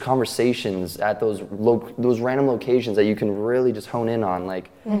 those conversations at those random locations that you can really just hone in on. Like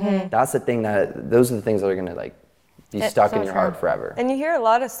that's the thing those are the things that are gonna like be stuck in your heart forever. And you hear a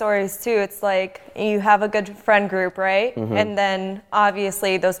lot of stories too. It's like you have a good friend group, right? And then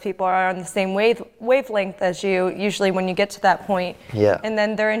obviously those people are on the same wavelength as you, usually when you get to that point. Yeah. And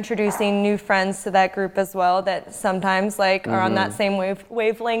then they're introducing new friends to that group as well that sometimes like are on that same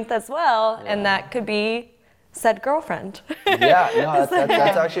wavelength as well. And that could be said girlfriend. Yeah, no,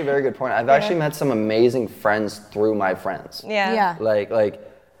 that's actually a very good point. I've actually met some amazing friends through my friends. Yeah.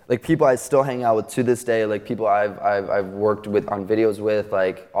 Like people I still hang out with to this day, like people I've worked with on videos with,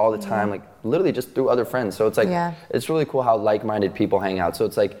 like all the time, like literally just through other friends. So it's like it's really cool how like-minded people hang out. So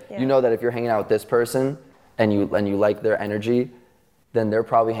it's like you know that if you're hanging out with this person and you like their energy, then they're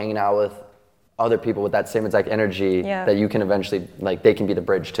probably hanging out with other people with that same exact energy that you can eventually, like, they can be the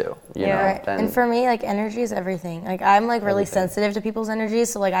bridge to, you know? Right. And for me, like, energy is everything. Like, I'm, like, really sensitive to people's energy,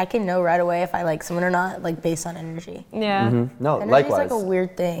 so, like, I can know right away if I like someone or not, like, based on energy. Yeah. No, Energy's likewise. like a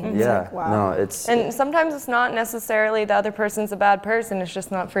weird thing. It's like, wow. No, it's... And sometimes it's not necessarily the other person's a bad person, it's just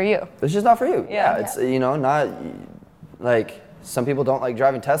not for you. It's just not for you. Yeah. It's, you know, not, like, some people don't like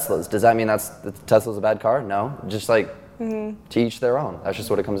driving Teslas. Does that mean Tesla's a bad car? No. Just, like, to each their own. That's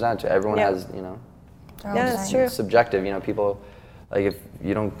just what it comes down to. Everyone has, you know... Yeah, that's true. It's subjective, you know, people, like, if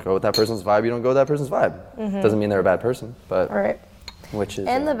you don't go with that person's vibe, you don't go with that person's vibe. Doesn't mean they're a bad person, but... Right. Which is...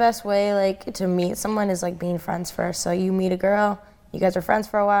 And the best way, like, to meet someone is, like, being friends first. So you meet a girl, you guys are friends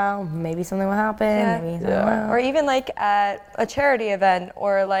for a while, maybe something will happen, maybe something will. Or even, like, at a charity event,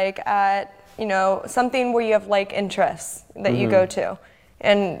 or, like, at, you know, something where you have, like, interests that you go to.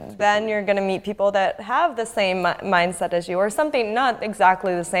 And then you're going to meet people that have the same mindset as you, or something not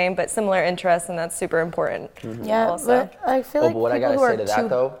exactly the same, but similar interests, and that's super important. Yeah, also. but I feel like but what I people gotta who say are to that,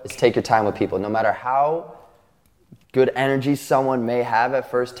 though, is take your time with people. No matter how good energy someone may have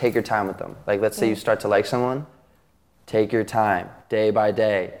at first, take your time with them. Like, let's say you start to like someone, take your time, day by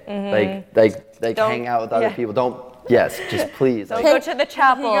day. Like hang out with other people. Just please. Don't go to the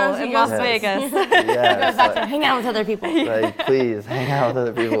chapel in Las Vegas. Yes, back to hang out with other people. like, please, hang out with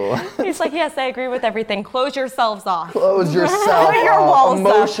other people. He's like, yes, I agree with everything. Close yourselves off. Close yourself Put your off. walls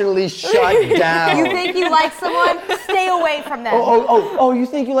Emotionally shut down. You think you like someone? Stay away from them. Oh, you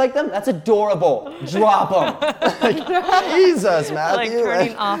think you like them? That's adorable. Drop them. Like, Jesus, Matthew. Like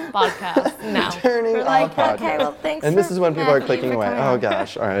turning off podcast now. Turning We're off like, podcast. okay, well, thanks. And this is when people are Matthew clicking for away. coming Oh on.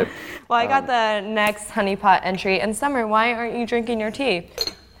 gosh, all right. Well, I got the next honeypot entry. And Summer, why aren't you drinking your tea?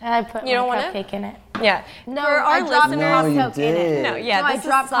 I put You don't my want it? cupcake in it. Yeah. No, For our I dropped listeners, No, you cupcake in it. did. No, yeah, No, I this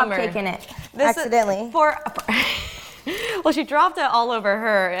dropped is Summer. cupcake in it. This is Accidentally. Well, she dropped it all over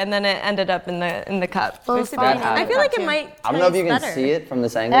her, and then it ended up in the cup. Well, it's Oopsie daisy. fine. I feel like it might. I don't know if you can taste see better. it from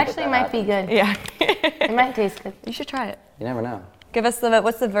this It angle. but actually that might be happened. good. Yeah. It might taste good. You should try it. You never know. Give us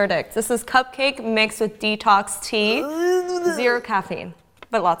what's the verdict? This is cupcake mixed with detox tea, 0 caffeine,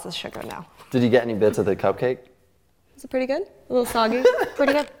 but lots of sugar now. Did you get any bits of the cupcake? Is it pretty good? A little soggy?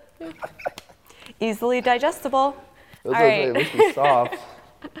 Pretty good. Easily digestible. Those All right. look really soft.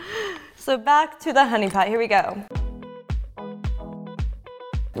 So back to the honey pot. Here we go.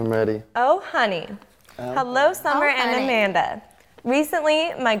 I'm ready. Oh, honey. Hello, Summer and honey. Amanda.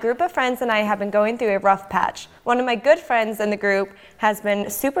 Recently, my group of friends and I have been going through a rough patch. One of my good friends in the group has been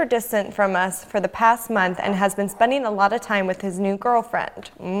super distant from us for the past month and has been spending a lot of time with his new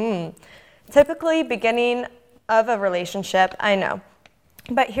girlfriend. Typically, beginning of a relationship, I know.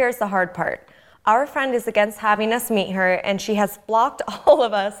 But here's the hard part. Our friend is against having us meet her, and she has blocked all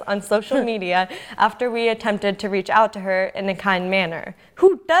of us on social media after we attempted to reach out to her in a kind manner.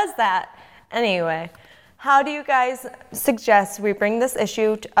 Who does that? Anyway, how do you guys suggest we bring this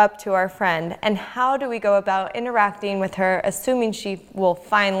issue up to our friend, and how do we go about interacting with her, assuming she will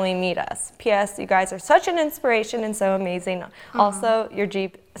finally meet us? P.S. You guys are such an inspiration and so amazing. Also, your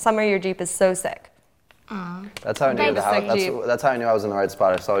Summer, your Jeep is so sick. That's how I knew that's how I knew I was in the right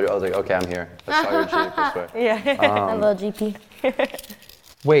spot. I was like, okay, I'm here. I saw your Jeep, I swear. Yeah. A little GP.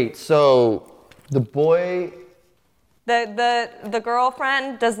 Wait, so the boy... The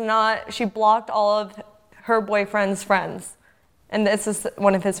girlfriend does not, she blocked all of her boyfriend's friends. And this is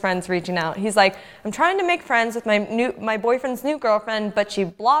one of his friends reaching out. He's like, I'm trying to make friends with my boyfriend's new girlfriend, but she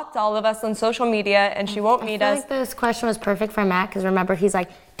blocked all of us on social media and she won't meet I us. feel like this question was perfect for Matt, because remember, he's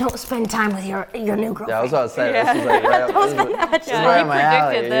like, don't spend time with your new girlfriend. Yeah, I was about to say, this is like right up, this is right up my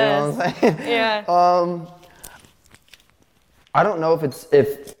alley, you know what I'm saying? Yeah. I don't know if it's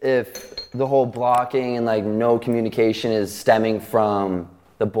if the whole blocking and like no communication is stemming from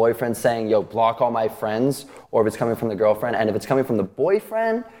the boyfriend saying, yo, block all my friends, or if it's coming from the girlfriend. And if it's coming from the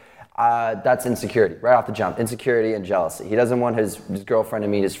boyfriend, that's insecurity, right off the jump. Insecurity and jealousy. He doesn't want his girlfriend to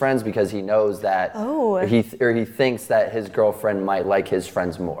meet his friends because he knows that he thinks that his girlfriend might like his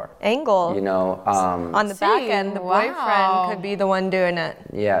friends more. Angle. You know? On the back end, the boyfriend could be the one doing it.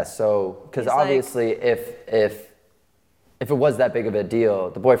 Yeah, so, because obviously if it was that big of a deal,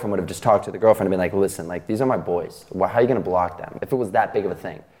 the boyfriend would have just talked to the girlfriend and been like, listen, like, these are my boys. How are you going to block them? If it was that big of a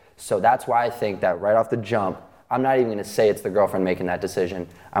thing. So that's why I think that right off the jump, I'm not even going to say it's the girlfriend making that decision.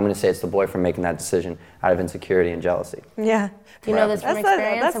 I'm going to say it's the boyfriend making that decision out of insecurity and jealousy. Yeah. Do you know this from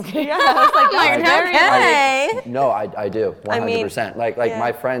experience? No, I do, 100%.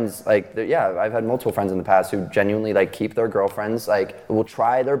 My friends, I've had multiple friends in the past who genuinely like keep their girlfriends, like will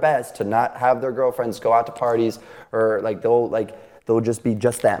try their best to not have their girlfriends go out to parties, or like they'll just be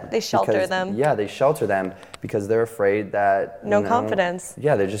just them. They shelter them. Yeah, they shelter them because they're afraid that no confidence.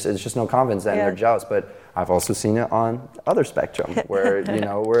 Yeah, it's just no confidence and they're jealous. But I've also seen it on other spectrum where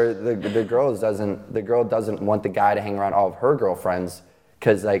where the girl doesn't want the guy to hang around all of her girlfriends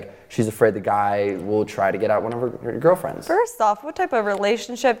because like she's afraid the guy will try to get out one of her girlfriends. First off, what type of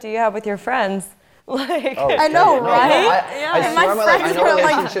relationship do you have with your friends? Like, I know, right? I swear I know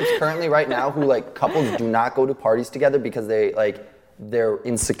relationships currently right now who like couples do not go to parties together because they're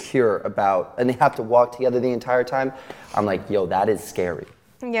insecure about, and they have to walk together the entire time. I'm like, yo, that is scary.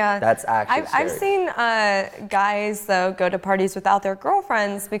 Yeah, that's actually scary. I've seen guys though go to parties without their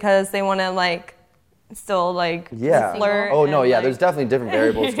girlfriends because they want to like still like flirt. Oh no, there's definitely different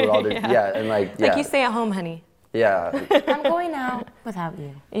variables to it all. Like you stay at home, honey. Yeah. I'm going out without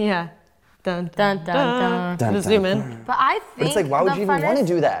you. Yeah. Dun dun dun dun. Just zoom in. But I think it's like, why would you even want to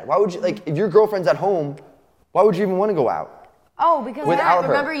do that? Why would you like if your girlfriend's at home? Why would you even want to go out? Oh, because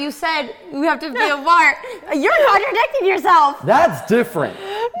remember you said you have to be apart. You're contradicting yourself. That's different.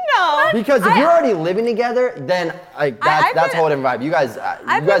 No. Because if you're already living together, then like that's a whole different vibe. You guys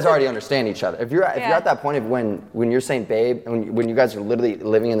already understand each other. If you're at that point of when you're saying babe, and when you guys are literally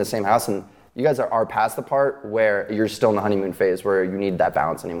living in the same house and you guys are past the part where you're still in the honeymoon phase where you need that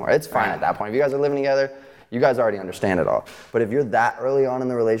balance anymore. It's fine at that point. If you guys are living together, you guys already understand it all. But if you're that early on in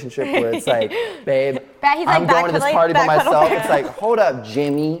the relationship where it's like, babe, I'm going to this party by myself, it's like, hold up,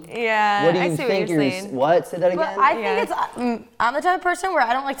 Jimmy. Yeah, what do you think you're saying? What? Say that again? But I think I'm the type of person where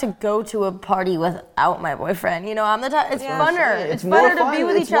I don't like to go to a party without my boyfriend. You know, I'm the type, it's funner. It's funner to be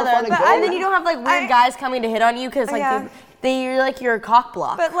with each other. And then you don't have like weird guys coming to hit on you because like you're like your cock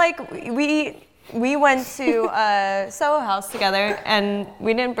block. But like we went to Soho House together and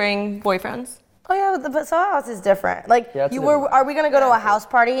we didn't bring boyfriends. Oh yeah, but Soho House is different. Like, are we gonna go to a house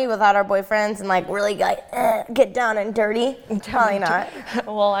party without our boyfriends and like really like get down and dirty? Probably not.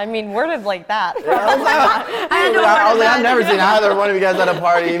 Well, I mean, worded like that. I've never seen either one of you guys at a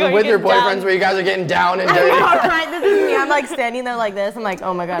party, even with your boyfriends, where you guys are getting down and dirty. Right, this is me. I'm like standing there like this. I'm like,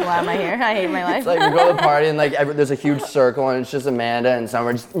 oh my god, why am I here? I hate my life. It's like we go to the party and like there's a huge circle and it's just Amanda and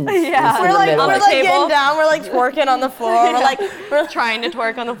Summer just we're like getting down. We're like twerking on the floor. We're trying to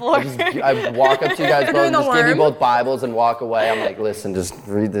twerk on the floor. I walk up to you guys both, just give you both Bibles and walk away. I'm like, listen, just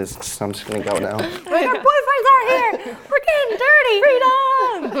read this. I'm just gonna go now. Like, our boyfriends aren't here. We're getting dirty.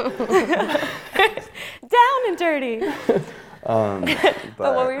 Freedom. Down and dirty.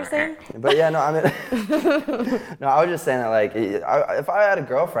 But what were you saying? But yeah, no, I mean, no, I was just saying that like, if I had a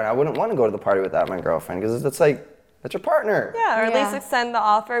girlfriend, I wouldn't want to go to the party without my girlfriend because it's like, that's your partner. Yeah, or at least extend the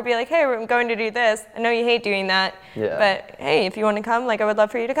offer. Be like, hey, I'm going to do this. I know you hate doing that. Yeah. But hey, if you want to come, like I would love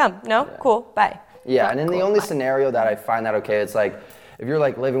for you to come. No? Yeah. Cool. Bye. Yeah, and in the only scenario that I find that okay, it's like if you're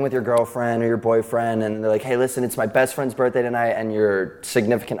like living with your girlfriend or your boyfriend and they're like, hey, listen, it's my best friend's birthday tonight, and your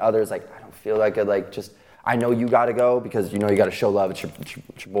significant other is like, I don't feel like it, like just, I know you gotta go because you know you gotta show love. It's your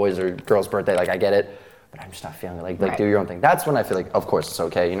boy's or girl's birthday, like I get it. But I'm just not feeling it. Like do your own thing. That's when I feel like, of course, it's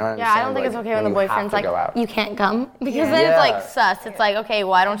okay. You know what I'm saying? Yeah, I don't think it's okay when the boyfriend's like, you can't come. Because then it's like sus. It's like, okay,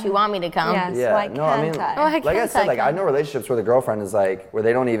 why don't you want me to come? Yes, why can't I? Like I said, like I know relationships where the girlfriend is like, where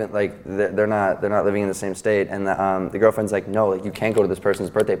they don't even, like, they're not living in the same state. And the girlfriend's like, no, like you can't go to this person's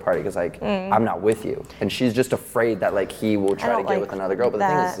birthday party because like, I'm not with you. And she's just afraid that like he will try to get with another girl. But the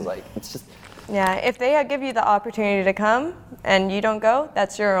thing is like, it's just. Yeah, if they give you the opportunity to come and you don't go,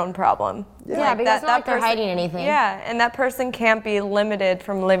 that's your own problem. Yeah, because it's not like they're hiding anything. Yeah, and that person can't be limited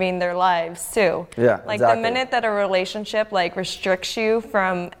from living their lives too. Yeah, like the minute that a relationship like restricts you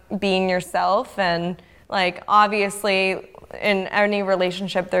from being yourself, and like obviously in any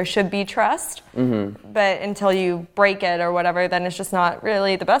relationship there should be trust, but until you break it or whatever, then it's just not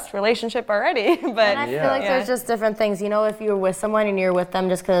really the best relationship already. But and I feel like there's just different things. You know, if you're with someone and you're with them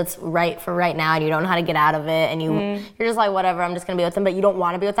just because it's right for right now and you don't know how to get out of it and you're just like, whatever, I'm just going to be with them, but you don't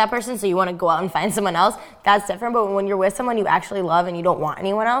want to be with that person, so you want to go out and find someone else, that's different. But when you're with someone you actually love and you don't want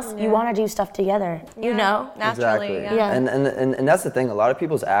anyone else, you want to do stuff together, you know? Naturally. Exactly. Yeah. And that's the thing. A lot of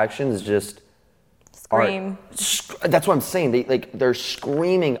people's actions just Scream. That's what I'm saying. They're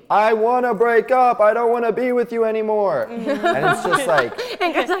screaming, I want to break up. I don't want to be with you anymore. And it's just like,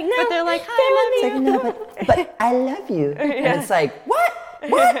 And Chris like, no, But they're like, hi, I love you. no, but I love you. And it's like, what? You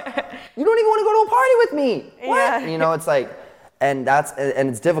don't even want to go to a party with me. What? Yeah. You know, it's like, and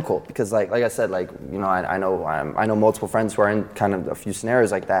it's difficult because like I said, like, you know, I know multiple friends who are in kind of a few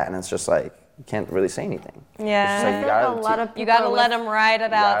scenarios like that, and it's just like, you can't really say anything. Yeah. It's just like, You gotta let them ride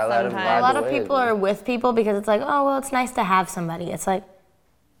it out let 'em sometimes. ride a lot the of wave, people are with people because it's like, oh, well, it's nice to have somebody. It's like,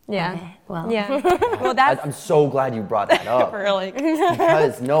 Yeah. okay, well. Yeah. Well, that's I'm so glad you brought that up. really.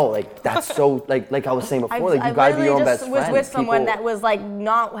 Because no, like that's so like I was saying before, like you gotta be your own best friend. I was with someone People- that was like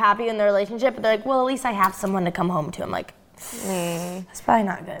not happy in their relationship, but they're like, well, at least I have someone to come home to. I'm like, that's probably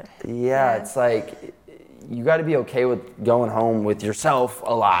not good. Yeah, it's like you got to be okay with going home with yourself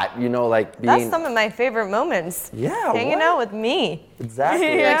a lot. You know, like being. That's some of my favorite moments. Yeah, Hanging what? out with me.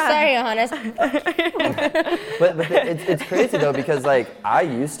 Exactly. You're like, sorry, honest. But it's crazy though because like I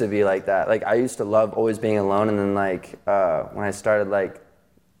used to be like that. Like I used to love always being alone, and then like when I started like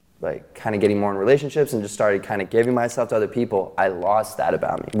kind of getting more in relationships and just started kind of giving myself to other people, I lost that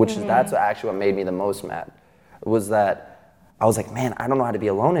about me. Which is that's what made me the most mad. Was that I was like, man, I don't know how to be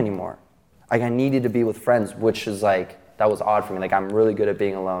alone anymore. Like I needed to be with friends, which is like that was odd for me. Like I'm really good at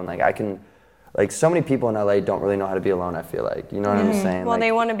being alone. Like I can. Like so many people in LA don't really know how to be alone, I feel like. You know what I'm saying? Well, like,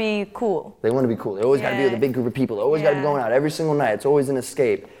 they want to be cool. They want to be cool. They always got to be with a big group of people. They always got to be going out every single night. It's always an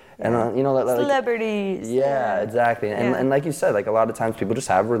escape. And you know, like, Celebrities. yeah, exactly. And like you said, like a lot of times people just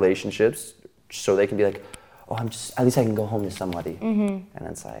have relationships so they can be like, oh, at least I can go home to somebody. And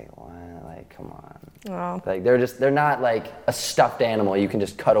it's like, what? Like, come on. Oh. Like they're not like a stuffed animal you can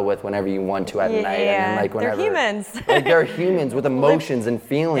just cuddle with whenever you want to at night. And then, like whenever, they're humans. Like they're humans with emotions and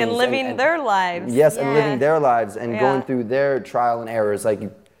feelings. And living their lives. Yes, and living their lives and Yeah. going through their trial and errers.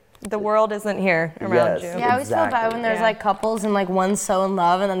 Like The world isn't here around Yes. you. Yeah, I always feel bad Exactly. when there's like couples and like one's so in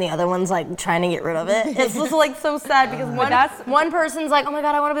love and then the other one's like trying to get rid of it. It's just like so sad because one person's like, oh my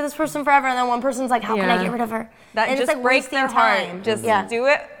god, I want to be this person forever, and then one person's like, how can I get rid of her? That and just it's like break wasting their time. heart. Just do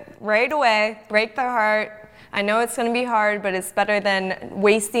it right away. Break their heart. I know it's going to be hard, but it's better than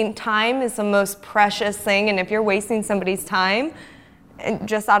wasting time. Is the most precious thing, and if you're wasting somebody's time, and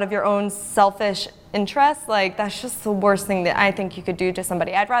just out of your own selfish interest, like that's just the worst thing that I think you could do to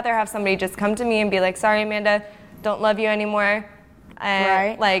somebody. I'd rather have somebody just come to me and be like, sorry, Amanda, don't love you anymore.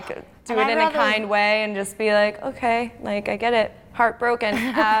 And like do it in a kind way and just be like, okay, like I get it. Heartbroken.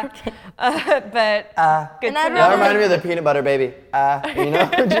 But good to know. that reminded me of the peanut butter baby. You know?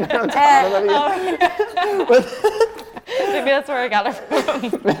 Do you know what I'm talking about? Maybe that's where I got it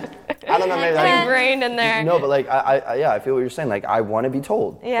from. I don't know, maybe that's Ingrained in there. No, but like I feel what you're saying. Like I want to be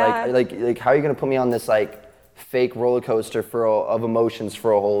told. Yeah. Like how are you gonna put me on this like fake roller coaster of emotions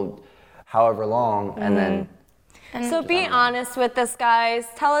for a whole however long, and then. So be honest with us, guys.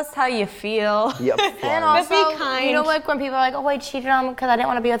 Tell us how you feel. Yep. And also, be kind. you know, like when people are like, oh, I cheated on him because I didn't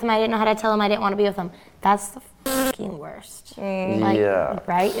want to be with him. I didn't know how to tell him I didn't want to be with him. That's the fucking worst. Like, Yeah.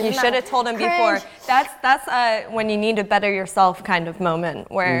 Right? You should have told him before. That's when you need to better yourself kind of moment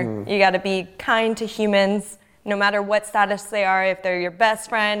where you got to be kind to humans no matter what status they are. If they're your best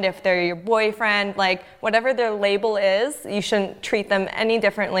friend, if they're your boyfriend, like whatever their label is, you shouldn't treat them any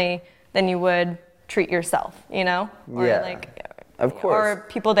differently than you would treat yourself, you know? Or of course. Or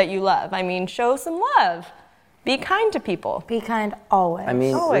people that you love. I mean, show some love. Be kind to people. Be kind always. I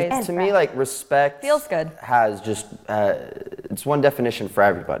mean, Always. to me, like respect Feels good. has just it's one definition for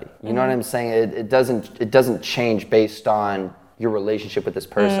everybody. You know what I'm saying? It doesn't change based on your relationship with this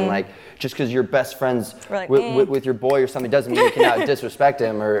person. Like just because you're best friends Like, with your boy or something doesn't mean you can out disrespect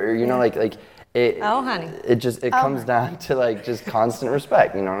him or you know like it. Oh, honey. It comes down to like just constant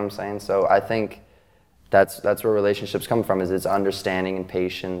respect. You know what I'm saying? So I think that's where relationships come from. Is it's understanding and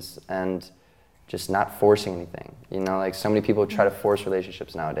patience and just not forcing anything. You know, like so many people try to force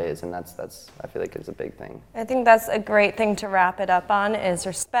relationships nowadays, and that's I feel like it's a big thing. I think that's a great thing to wrap it up on is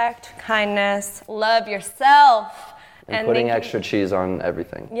respect, kindness, love yourself. And putting extra cheese on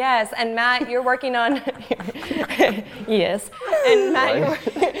everything. Yes, and Matt, you're working on yes, and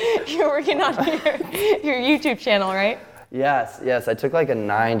Matt, you're working on your YouTube channel, right? Yes. I took like a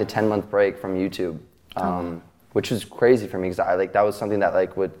 9 to 10 month break from YouTube. which is crazy for me because that was something that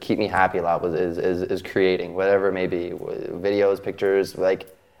like would keep me happy a lot, is creating, whatever it may be, videos, pictures, like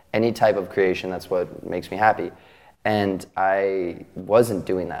any type of creation. That's what makes me happy. And I wasn't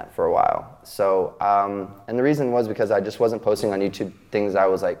doing that for a while. So, and the reason was because I just wasn't posting on YouTube things I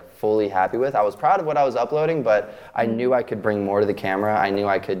was like fully happy with. I was proud of what I was uploading, but I knew I could bring more to the camera. I knew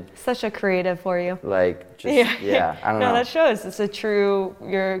I could. Such a creative for you. Like, just, I don't know. No, that shows.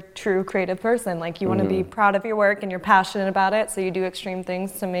 You're a true creative person. Like you want to be proud of your work and you're passionate about it. So you do extreme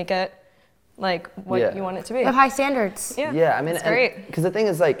things to make it like what you want it to be. With high standards. Yeah, I mean, it's great. Because the thing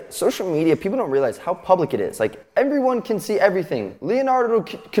is, like, social media, people don't realize how public it is. Like, everyone can see everything. Leonardo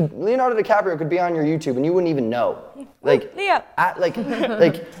DiCaprio could be on your YouTube and you wouldn't even know. Like, that's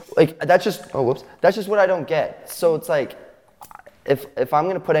just, that's just what I don't get. So it's like, if I'm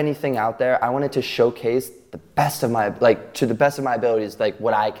gonna put anything out there, I want it to showcase the best of my, like, to the best of my abilities, like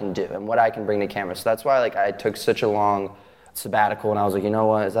what I can do and what I can bring to camera. So that's why, like, I took such a long sabbatical, and I was like, you know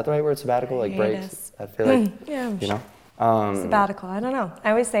what, is that the right word, sabbatical? Like breaks? I feel like, you know? Sabbatical, I don't know.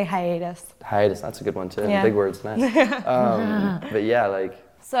 I always say hiatus. Hiatus, that's a good one too. Yeah. Big words, nice. But yeah, like.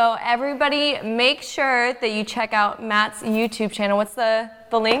 So everybody make sure that you check out Matt's YouTube channel. What's the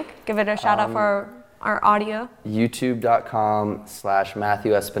link? Give it a shout out for our audio.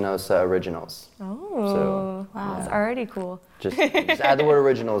 YouTube.com/Matthew Espinosa Originals. Oh, so, wow. That's already cool. Just add the word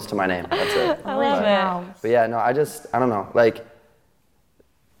originals to my name. That's it. I love it. But yeah, no, I don't know. Like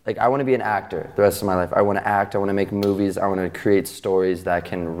I want to be an actor the rest of my life. I want to act. I want to make movies. I want to create stories that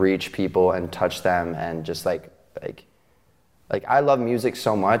can reach people and touch them, and just like I love music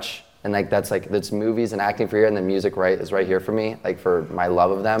so much, and like that's movies and acting for here, and then music is right here for me, like for my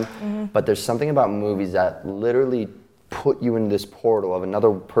love of them. But there's something about movies that literally put you in this portal of another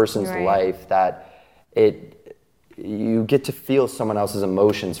person's life that you get to feel someone else's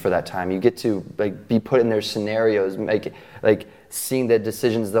emotions for that time. You get to like be put in their scenarios, seeing the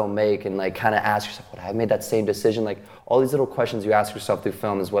decisions they'll make, and like kind of ask yourself, would I have made that same decision? Like all these little questions you ask yourself through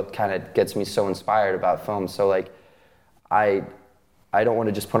film is what kind of gets me so inspired about film. So like I don't want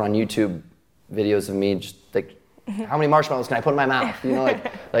to just put on YouTube videos of me just like, how many marshmallows can I put in my mouth? You know,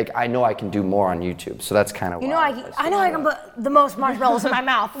 like I know I can do more on YouTube. So that's kind of why. I know I can put the most marshmallows in my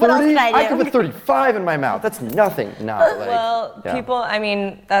mouth. What else can I do? I can put 35 in my mouth. That's nothing. People, I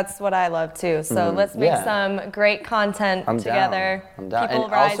mean, that's what I love too. So let's make some great content together. I'm down. People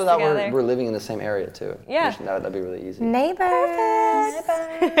and rise also that together. we're living in the same area too. Yeah. That'd be really easy. Neighbors.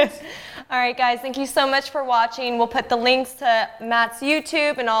 All right, guys, thank you so much for watching. We'll put the links to Matt's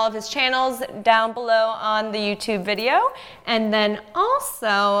YouTube and all of his channels down below on the YouTube video. And then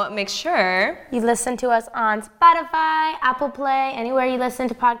also make sure you listen to us on Spotify, Apple Play, anywhere you listen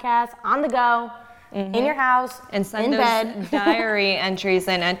to podcasts, on the go, in your house, and send in those bed. diary entries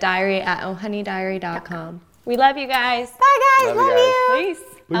in at diary@ohhoneydiary.com. We love you guys. Bye, guys. Love you. Peace.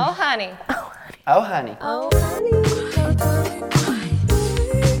 Oh, honey. Oh, honey. Oh, honey.